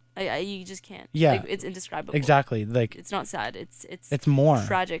about it. You just can't. Yeah, like, it's indescribable. Exactly. Like, it's not sad. It's more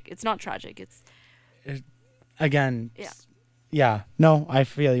tragic. It's not tragic. Again. Yeah. No, I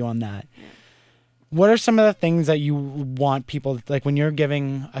feel you on that. Yeah. What are some of the things that you want people, like when you're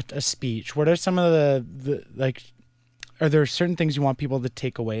giving a speech, what are some of the like, are there certain things you want people to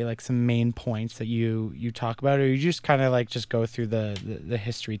take away, like some main points that you talk about, or you just kind of like just go through the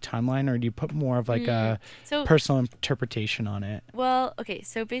history timeline, or do you put more of like a personal interpretation on it? Well, okay,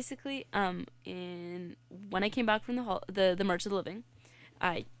 so basically, when I came back from the March of the Living,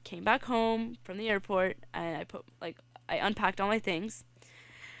 I came back home from the airport, and I unpacked all my things,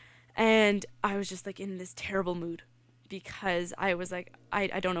 and I was just like in this terrible mood, because I was like,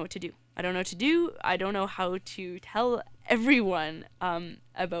 I don't know what to do. I don't know what to do. I don't know how to tell everyone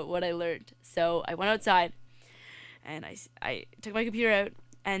about what I learned. So I went outside, and I took my computer out,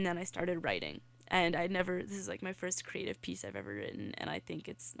 and then I started writing. And this is like my first creative piece I've ever written, and I think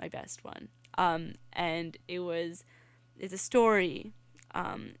it's my best one. And it's a story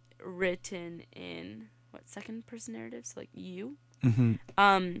written in second person narrative, so like you,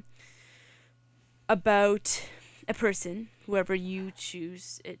 about a person, whoever you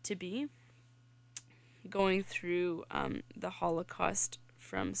choose it to be, going through the Holocaust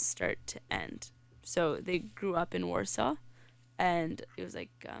from start to end. So they grew up in Warsaw, and it was like,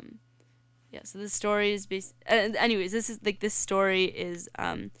 so the story is anyways, this story is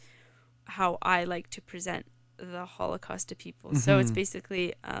how I like to present the Holocaust to people. So it's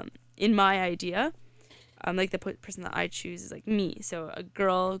basically, in my idea, like the person that I choose is like me. So a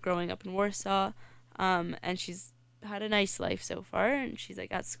girl growing up in Warsaw, and she's had a nice life so far, and she's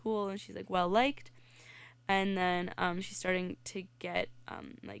like at school, and she's like well liked, and then she's starting to get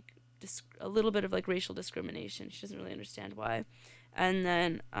like a little bit of like racial discrimination. She doesn't really understand why, and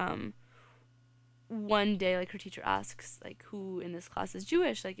then one day, like, her teacher asks, like, who in this class is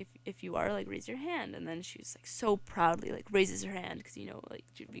Jewish? Like, if you are, like, raise your hand. And then she's like so proudly like raises her hand, because like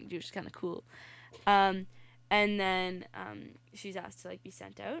being Jewish is kind of cool. And then she's asked to like be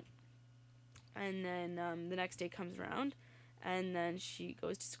sent out. And then the next day comes around, and then she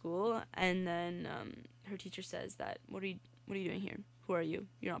goes to school, and then her teacher says that, what are you doing here? Who are you?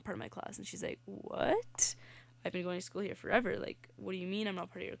 You're not part of my class. And she's like, what? I've been going to school here forever. Like, what do you mean I'm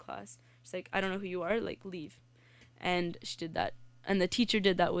not part of your class? She's like, I don't know who you are. Like, leave. And she did that. And the teacher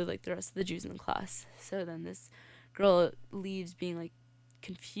did that with, like, the rest of the Jews in the class. So then this girl leaves being, like,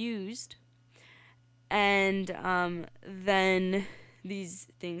 confused. And then these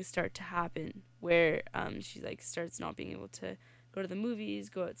things start to happen where she, like, starts not being able to go to the movies,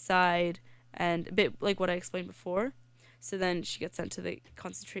 go outside, and a bit like what I explained before. So then she gets sent to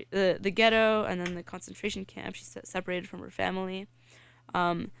the ghetto, and then the concentration camp. She's separated from her family.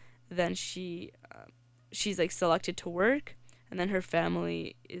 Then she's like selected to work, and then her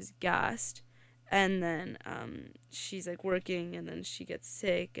family is gassed, and then she's like working, and then she gets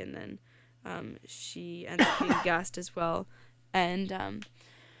sick, and then she ends up being gassed as well. And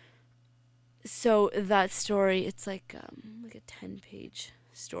so that story, it's like a 10-page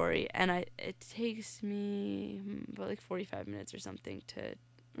story, and it takes me about like 45 minutes or something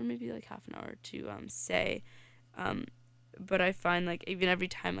or maybe like half an hour to say, but I find like even every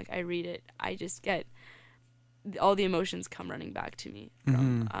time like I read it, I just get all the emotions come running back to me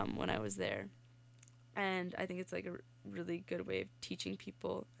from when I was there. And I think it's like a really good way of teaching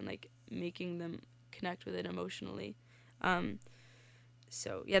people and like making them connect with it emotionally.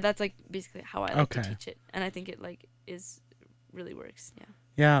 So yeah, that's like basically how I like to teach it, and I think it like really works. Yeah.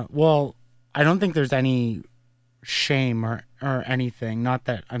 Yeah. Well, I don't think there's any shame or anything. Not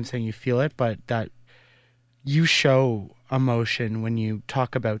that I'm saying you feel it, but that you show emotion when you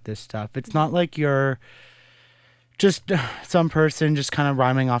talk about this stuff. It's not like you're just some person just kind of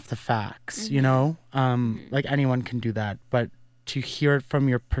rhyming off the facts, you know? Like anyone can do that, but to hear it from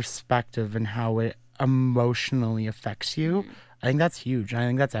your perspective and how it emotionally affects you, I think that's huge. I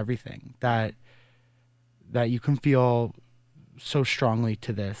think that's everything. That you can feel so strongly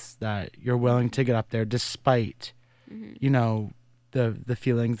to this, that you're willing to get up there despite, you know, the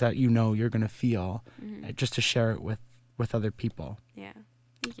feelings that you know you're going to feel, just to share it with other people. Yeah.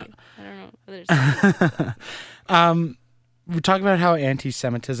 Thank you. I don't know others. We're talking about how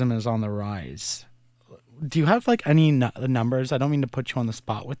anti-Semitism is on the rise. Do you have like any numbers? I don't mean to put you on the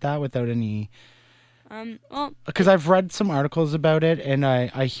spot with that without any... well, because I've read some articles about it, and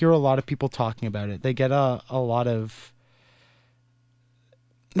I hear a lot of people talking about it. They get a lot of...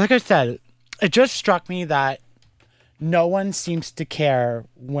 Like I said, it just struck me that no one seems to care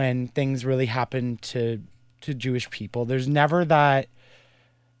when things really happen to Jewish people. There's never that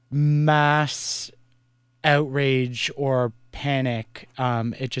mass outrage or panic.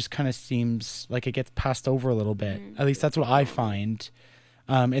 It just kind of seems like it gets passed over a little bit. At least that's what I find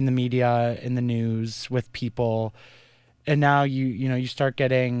in the media, in the news, with people. And now you start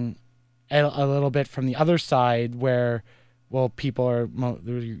getting a little bit from the other side where, well, people are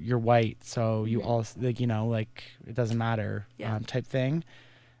you're white, so you all like, you know, like it doesn't matter, type thing.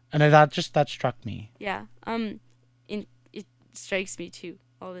 And that struck me. Yeah. It strikes me too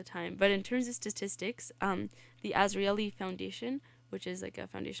all the time. But in terms of statistics, the Azrieli Foundation, which is like a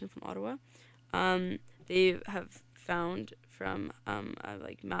foundation from Ottawa, they have found from a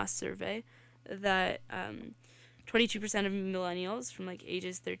like mass survey that 22% of millennials from like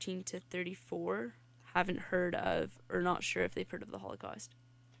ages 13 to 34 haven't heard of or not sure if they've heard of the Holocaust.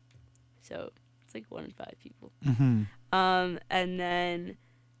 So it's like 1 in 5 people. And then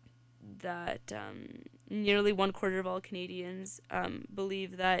that nearly 1/4 of all Canadians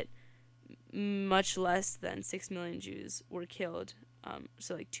believe that much less than 6 million Jews were killed.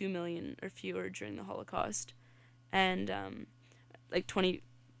 So like 2 million or fewer during the Holocaust. And like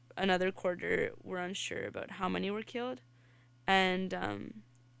another quarter were unsure about how many were killed. And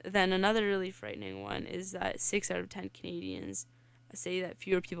then another really frightening one is that 6 out of 10 Canadians say that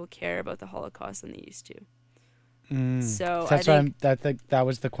fewer people care about the Holocaust than they used to. So that's that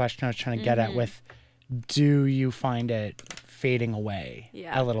was the question I was trying to get at with, do you find it fading away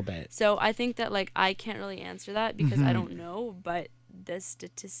a little bit? So I think that like I can't really answer that because I don't know, but these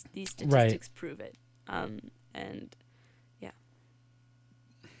statistics prove it. And yeah.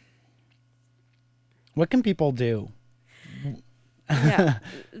 What can people do? Yeah,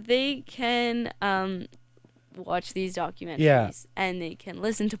 they can watch these documentaries, and they can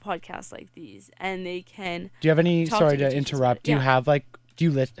listen to podcasts like these, and they can... Do you have any... Sorry to interrupt. Do you have like...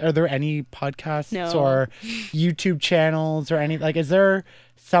 Are there any podcasts or YouTube channels or any... Like, is there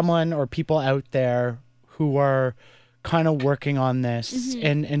someone or people out there who are kind of working on this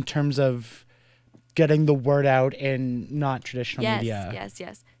in terms of getting the word out in not traditional media?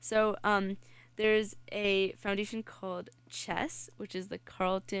 Yes. So, there's a foundation called CHESS, which is the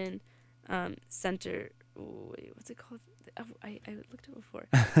Carleton Center. Wait, what's it called? I looked it before.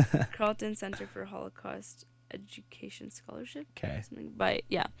 Carleton Center for Holocaust Education Scholarship. Okay. Something by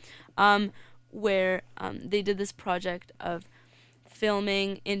where they did this project of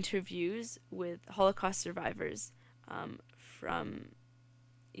filming interviews with Holocaust survivors from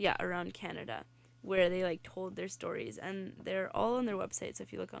around Canada, where they like told their stories, and they're all on their website. So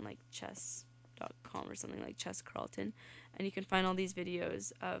if you look on like chess.com or something like Chess Carleton, and you can find all these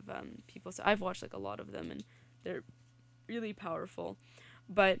videos of people. So I've watched like a lot of them, and they're really powerful.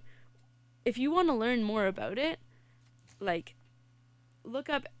 But if you want to learn more about it, like look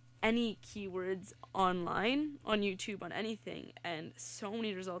up any keywords online on YouTube on anything, and so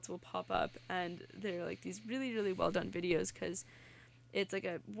many results will pop up, and they're like these really, really well done videos, because it's like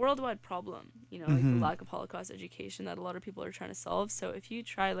a worldwide problem, like the lack of Holocaust education that a lot of people are trying to solve. So if you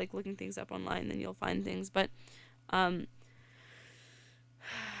try like looking things up online, then you'll find things. But I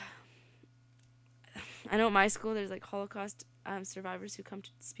know at my school there's like Holocaust survivors who come to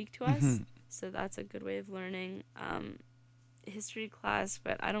speak to us, so that's a good way of learning. History class,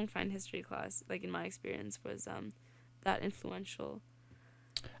 but I don't find history class, like in my experience, was that influential.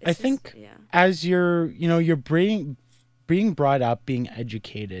 I think as you're being brought up, being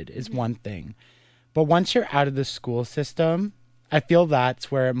educated is one thing, but once you're out of the school system, I feel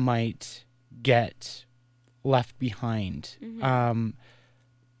that's where it might get left behind.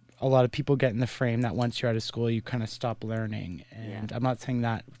 A lot of people get in the frame that once you're out of school, you kind of stop learning, and I'm not saying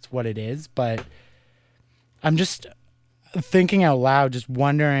that's what it is, but I'm just thinking out loud, just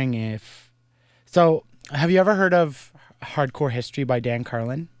wondering if... So, have you ever heard of Hardcore History by Dan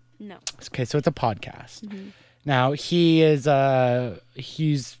Carlin? No. Okay, so it's a podcast. Now, he's an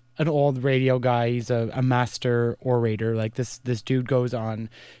old radio guy. He's a master orator. Like, this dude goes on.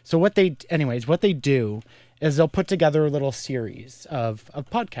 So what they do is they'll put together a little series of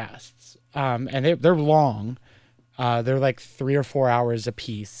podcasts. And they're long. They're like 3 or 4 hours a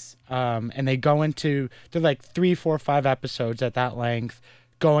piece. And they go into, they're like 3, 4, 5 episodes at that length,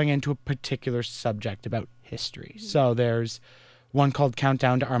 going into a particular subject about history. So there's one called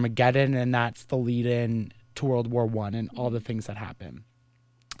Countdown to Armageddon, and that's the lead in to World War I and all the things that happen.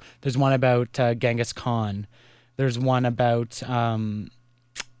 There's one about Genghis Khan. There's one about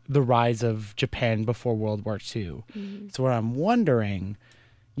the rise of Japan before World War II. So what I'm wondering,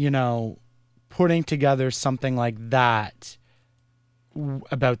 putting together something like that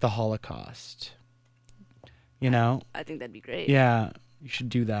about the Holocaust, I think that'd be great. Yeah, you should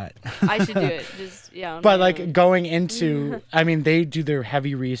do that. I should do it. Just but like going into, I mean, they do their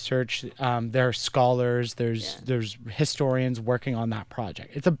heavy research. There are scholars. There's historians working on that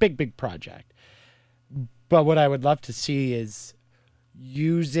project. It's a big project. But what I would love to see is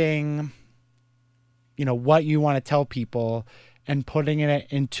using, what you want to tell people and putting it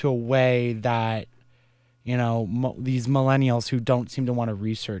into a way that, these millennials who don't seem to want to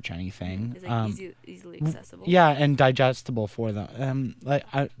research anything. Is like easily accessible. Yeah, and digestible for them.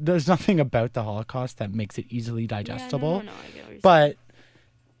 There's nothing about the Holocaust that makes it easily digestible. No, I get what you're saying. But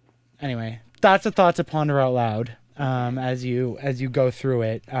anyway, that's a thought to ponder out loud as you go through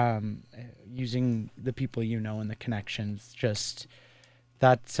it, using the people and the connections. Just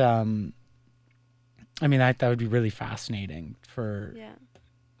that's, I mean, that would be really fascinating for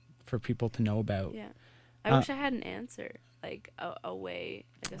people to know about. Yeah. I wish I had an answer, like a way,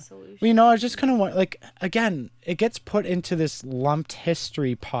 like a solution. Well, I just kind of want, again, it gets put into this lumped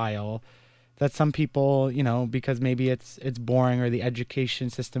history pile that some people, because maybe it's boring or the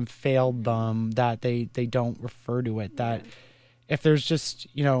education system failed them, that they don't refer to it. That if there's just,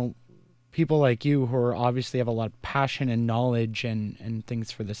 people like you who are obviously have a lot of passion and knowledge and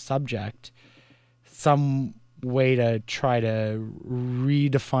things for the subject, some way to try to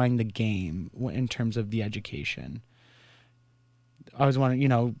redefine the game in terms of the education. I was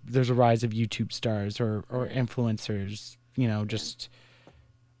wondering, there's a rise of YouTube stars or influencers, just,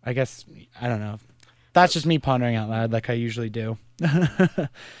 I guess, I don't know. That's just me pondering out loud like I usually do.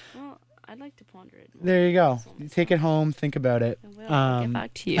 Well, I'd like to ponder it more. There you go. Take it home, think about it. I'll get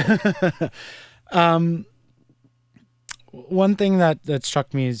back to you. One thing that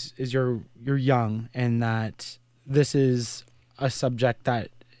struck me is you're young, and that this is a subject that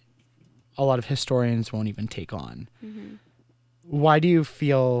a lot of historians won't even take on. Why do you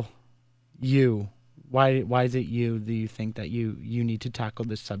feel why is it do you think that you need to tackle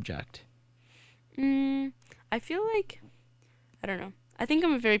this subject? I feel like, I don't know. I think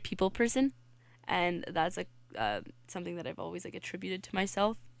I'm a very people person, and that's like something that I've always like attributed to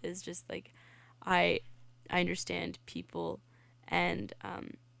myself, is just like I understand people, and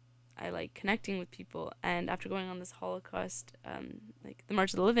I like connecting with people. And after going on this Holocaust, like the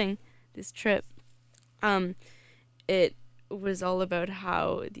March of the Living, this trip, it was all about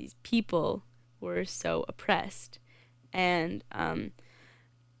how these people were so oppressed, and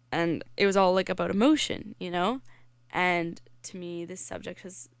it was all like about emotion, you know. And to me, this subject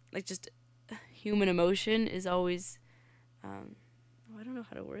has like just human emotion is always, I don't know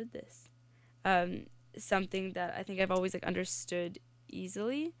how to word this, something that I think I've always like understood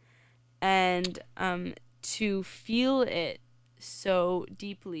easily, and to feel it so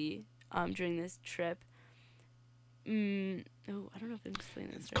deeply during this trip. I don't know if I'm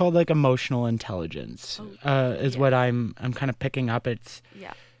explaining this. It's called like emotional intelligence. Is what I'm kind of picking up. It's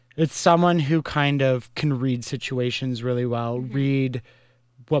someone who kind of can read situations really well, read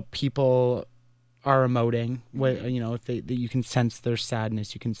what people are emoting. What if that you can sense their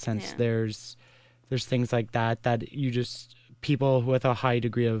sadness, you can sense there's things like that you just, people with a high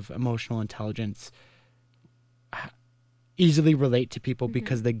degree of emotional intelligence easily relate to people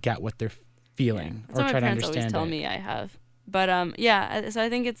because they get what they're feeling or try to understand. Always tell me I have, but so I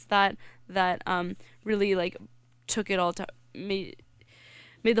think it's that really like took it all to made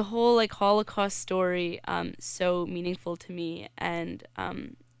the whole like Holocaust story so meaningful to me, and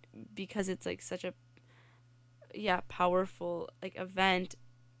because it's like such a powerful like event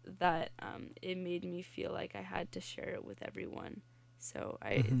that it made me feel like I had to share it with everyone. So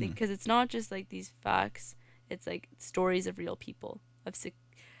I think because it's not just like these facts, it's like stories of real people,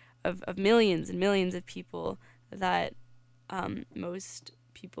 of millions and millions of people that most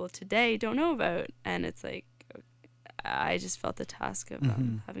people today don't know about, and it's like I just felt the task of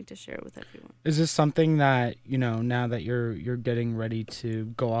having to share it with everyone. Is this something that, now that you're getting ready to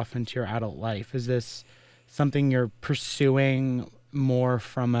go off into your adult life, is this something you're pursuing more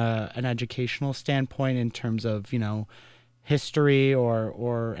from an educational standpoint in terms of, history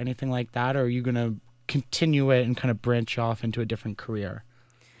or anything like that? Or are you going to continue it and kind of branch off into a different career?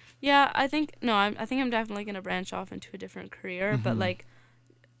 Yeah, I think I'm definitely going to branch off into a different career, but like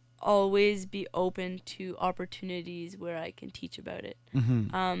always be open to opportunities where I can teach about it.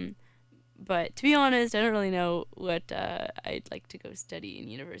 But to be honest, I don't really know what I'd like to go study in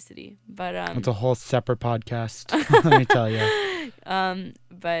university. But it's a whole separate podcast. Let me tell you.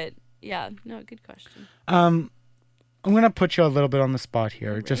 But yeah, no, good question. I'm gonna put you a little bit on the spot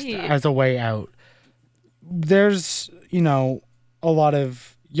here, just as a way out. There's a lot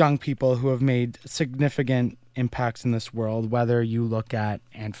of young people who have made significant impacts in this world, whether you look at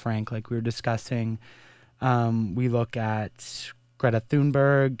Anne Frank, like we were discussing, we look at Greta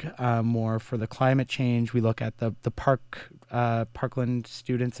Thunberg, more for the climate change. We look at the Parkland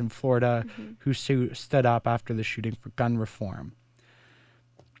students in Florida who stood up after the shooting for gun reform.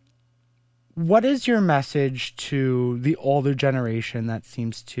 What is your message to the older generation that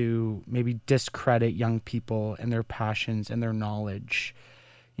seems to maybe discredit young people and their passions and their knowledge?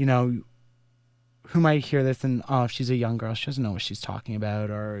 Who might hear this and, oh, she's a young girl, she doesn't know what she's talking about,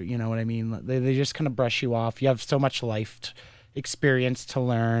 or you know what I mean? They just kind of brush you off. You have so much life experience to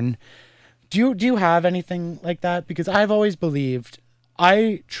learn. Do you have anything like that? Because I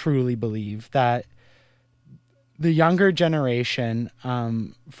truly believe that the younger generation,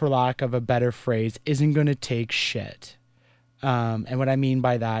 for lack of a better phrase, isn't going to take shit. And what I mean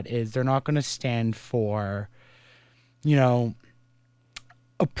by that is they're not going to stand for,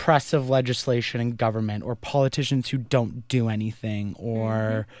 oppressive legislation in government, or politicians who don't do anything,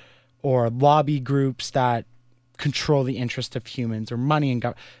 or lobby groups that control the interest of humans, or money and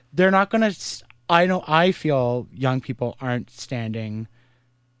government. They're not going to. I feel young people aren't standing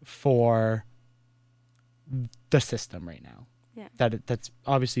for the system right now. Yeah. That's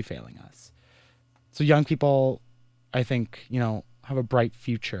obviously failing us. So young people, I think, have a bright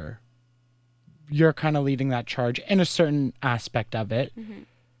future. You're kind of leading that charge in a certain aspect of it.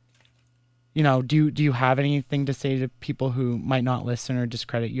 Do you have anything to say to people who might not listen or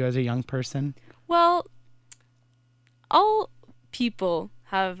discredit you as a young person? Well, all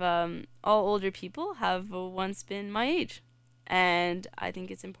older people have once been my age. And I think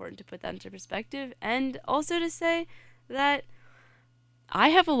it's important to put that into perspective, and also to say that I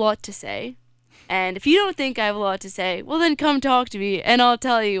have a lot to say. And if you don't think I have a lot to say, well, then come talk to me and I'll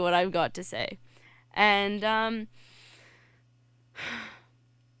tell you what I've got to say. And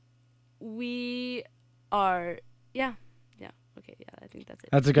we are, okay, I think that's it.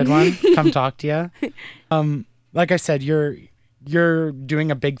 That's a good one. Come talk to you. Like I said, you're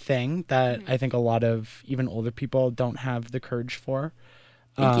doing a big thing that I think a lot of even older people don't have the courage for.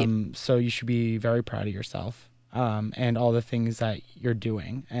 Thank you. So you should be very proud of yourself and all the things that you're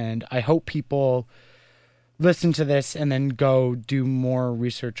doing. And I hope people listen to this and then go do more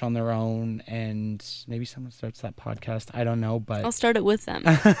research on their own, and maybe someone starts that podcast. I don't know, but I'll start it with them.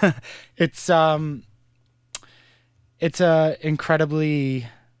 it's a incredibly,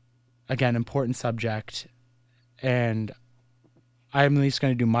 again, important subject, and I'm at least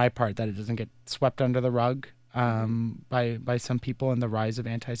going to do my part that it doesn't get swept under the rug by some people and the rise of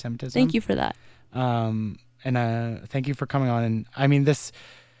anti-Semitism. Thank you for that. And thank you for coming on. And I mean,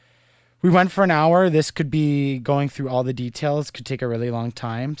 we went for an hour. This could be going through all the details, could take a really long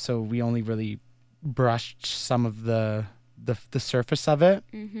time. So we only really brushed some of the surface of it.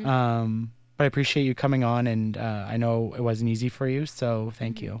 Mm-hmm. But I appreciate you coming on, and I know it wasn't easy for you. So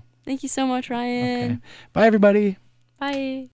thank you. Thank you so much, Ryan. Okay. Bye, everybody. Bye.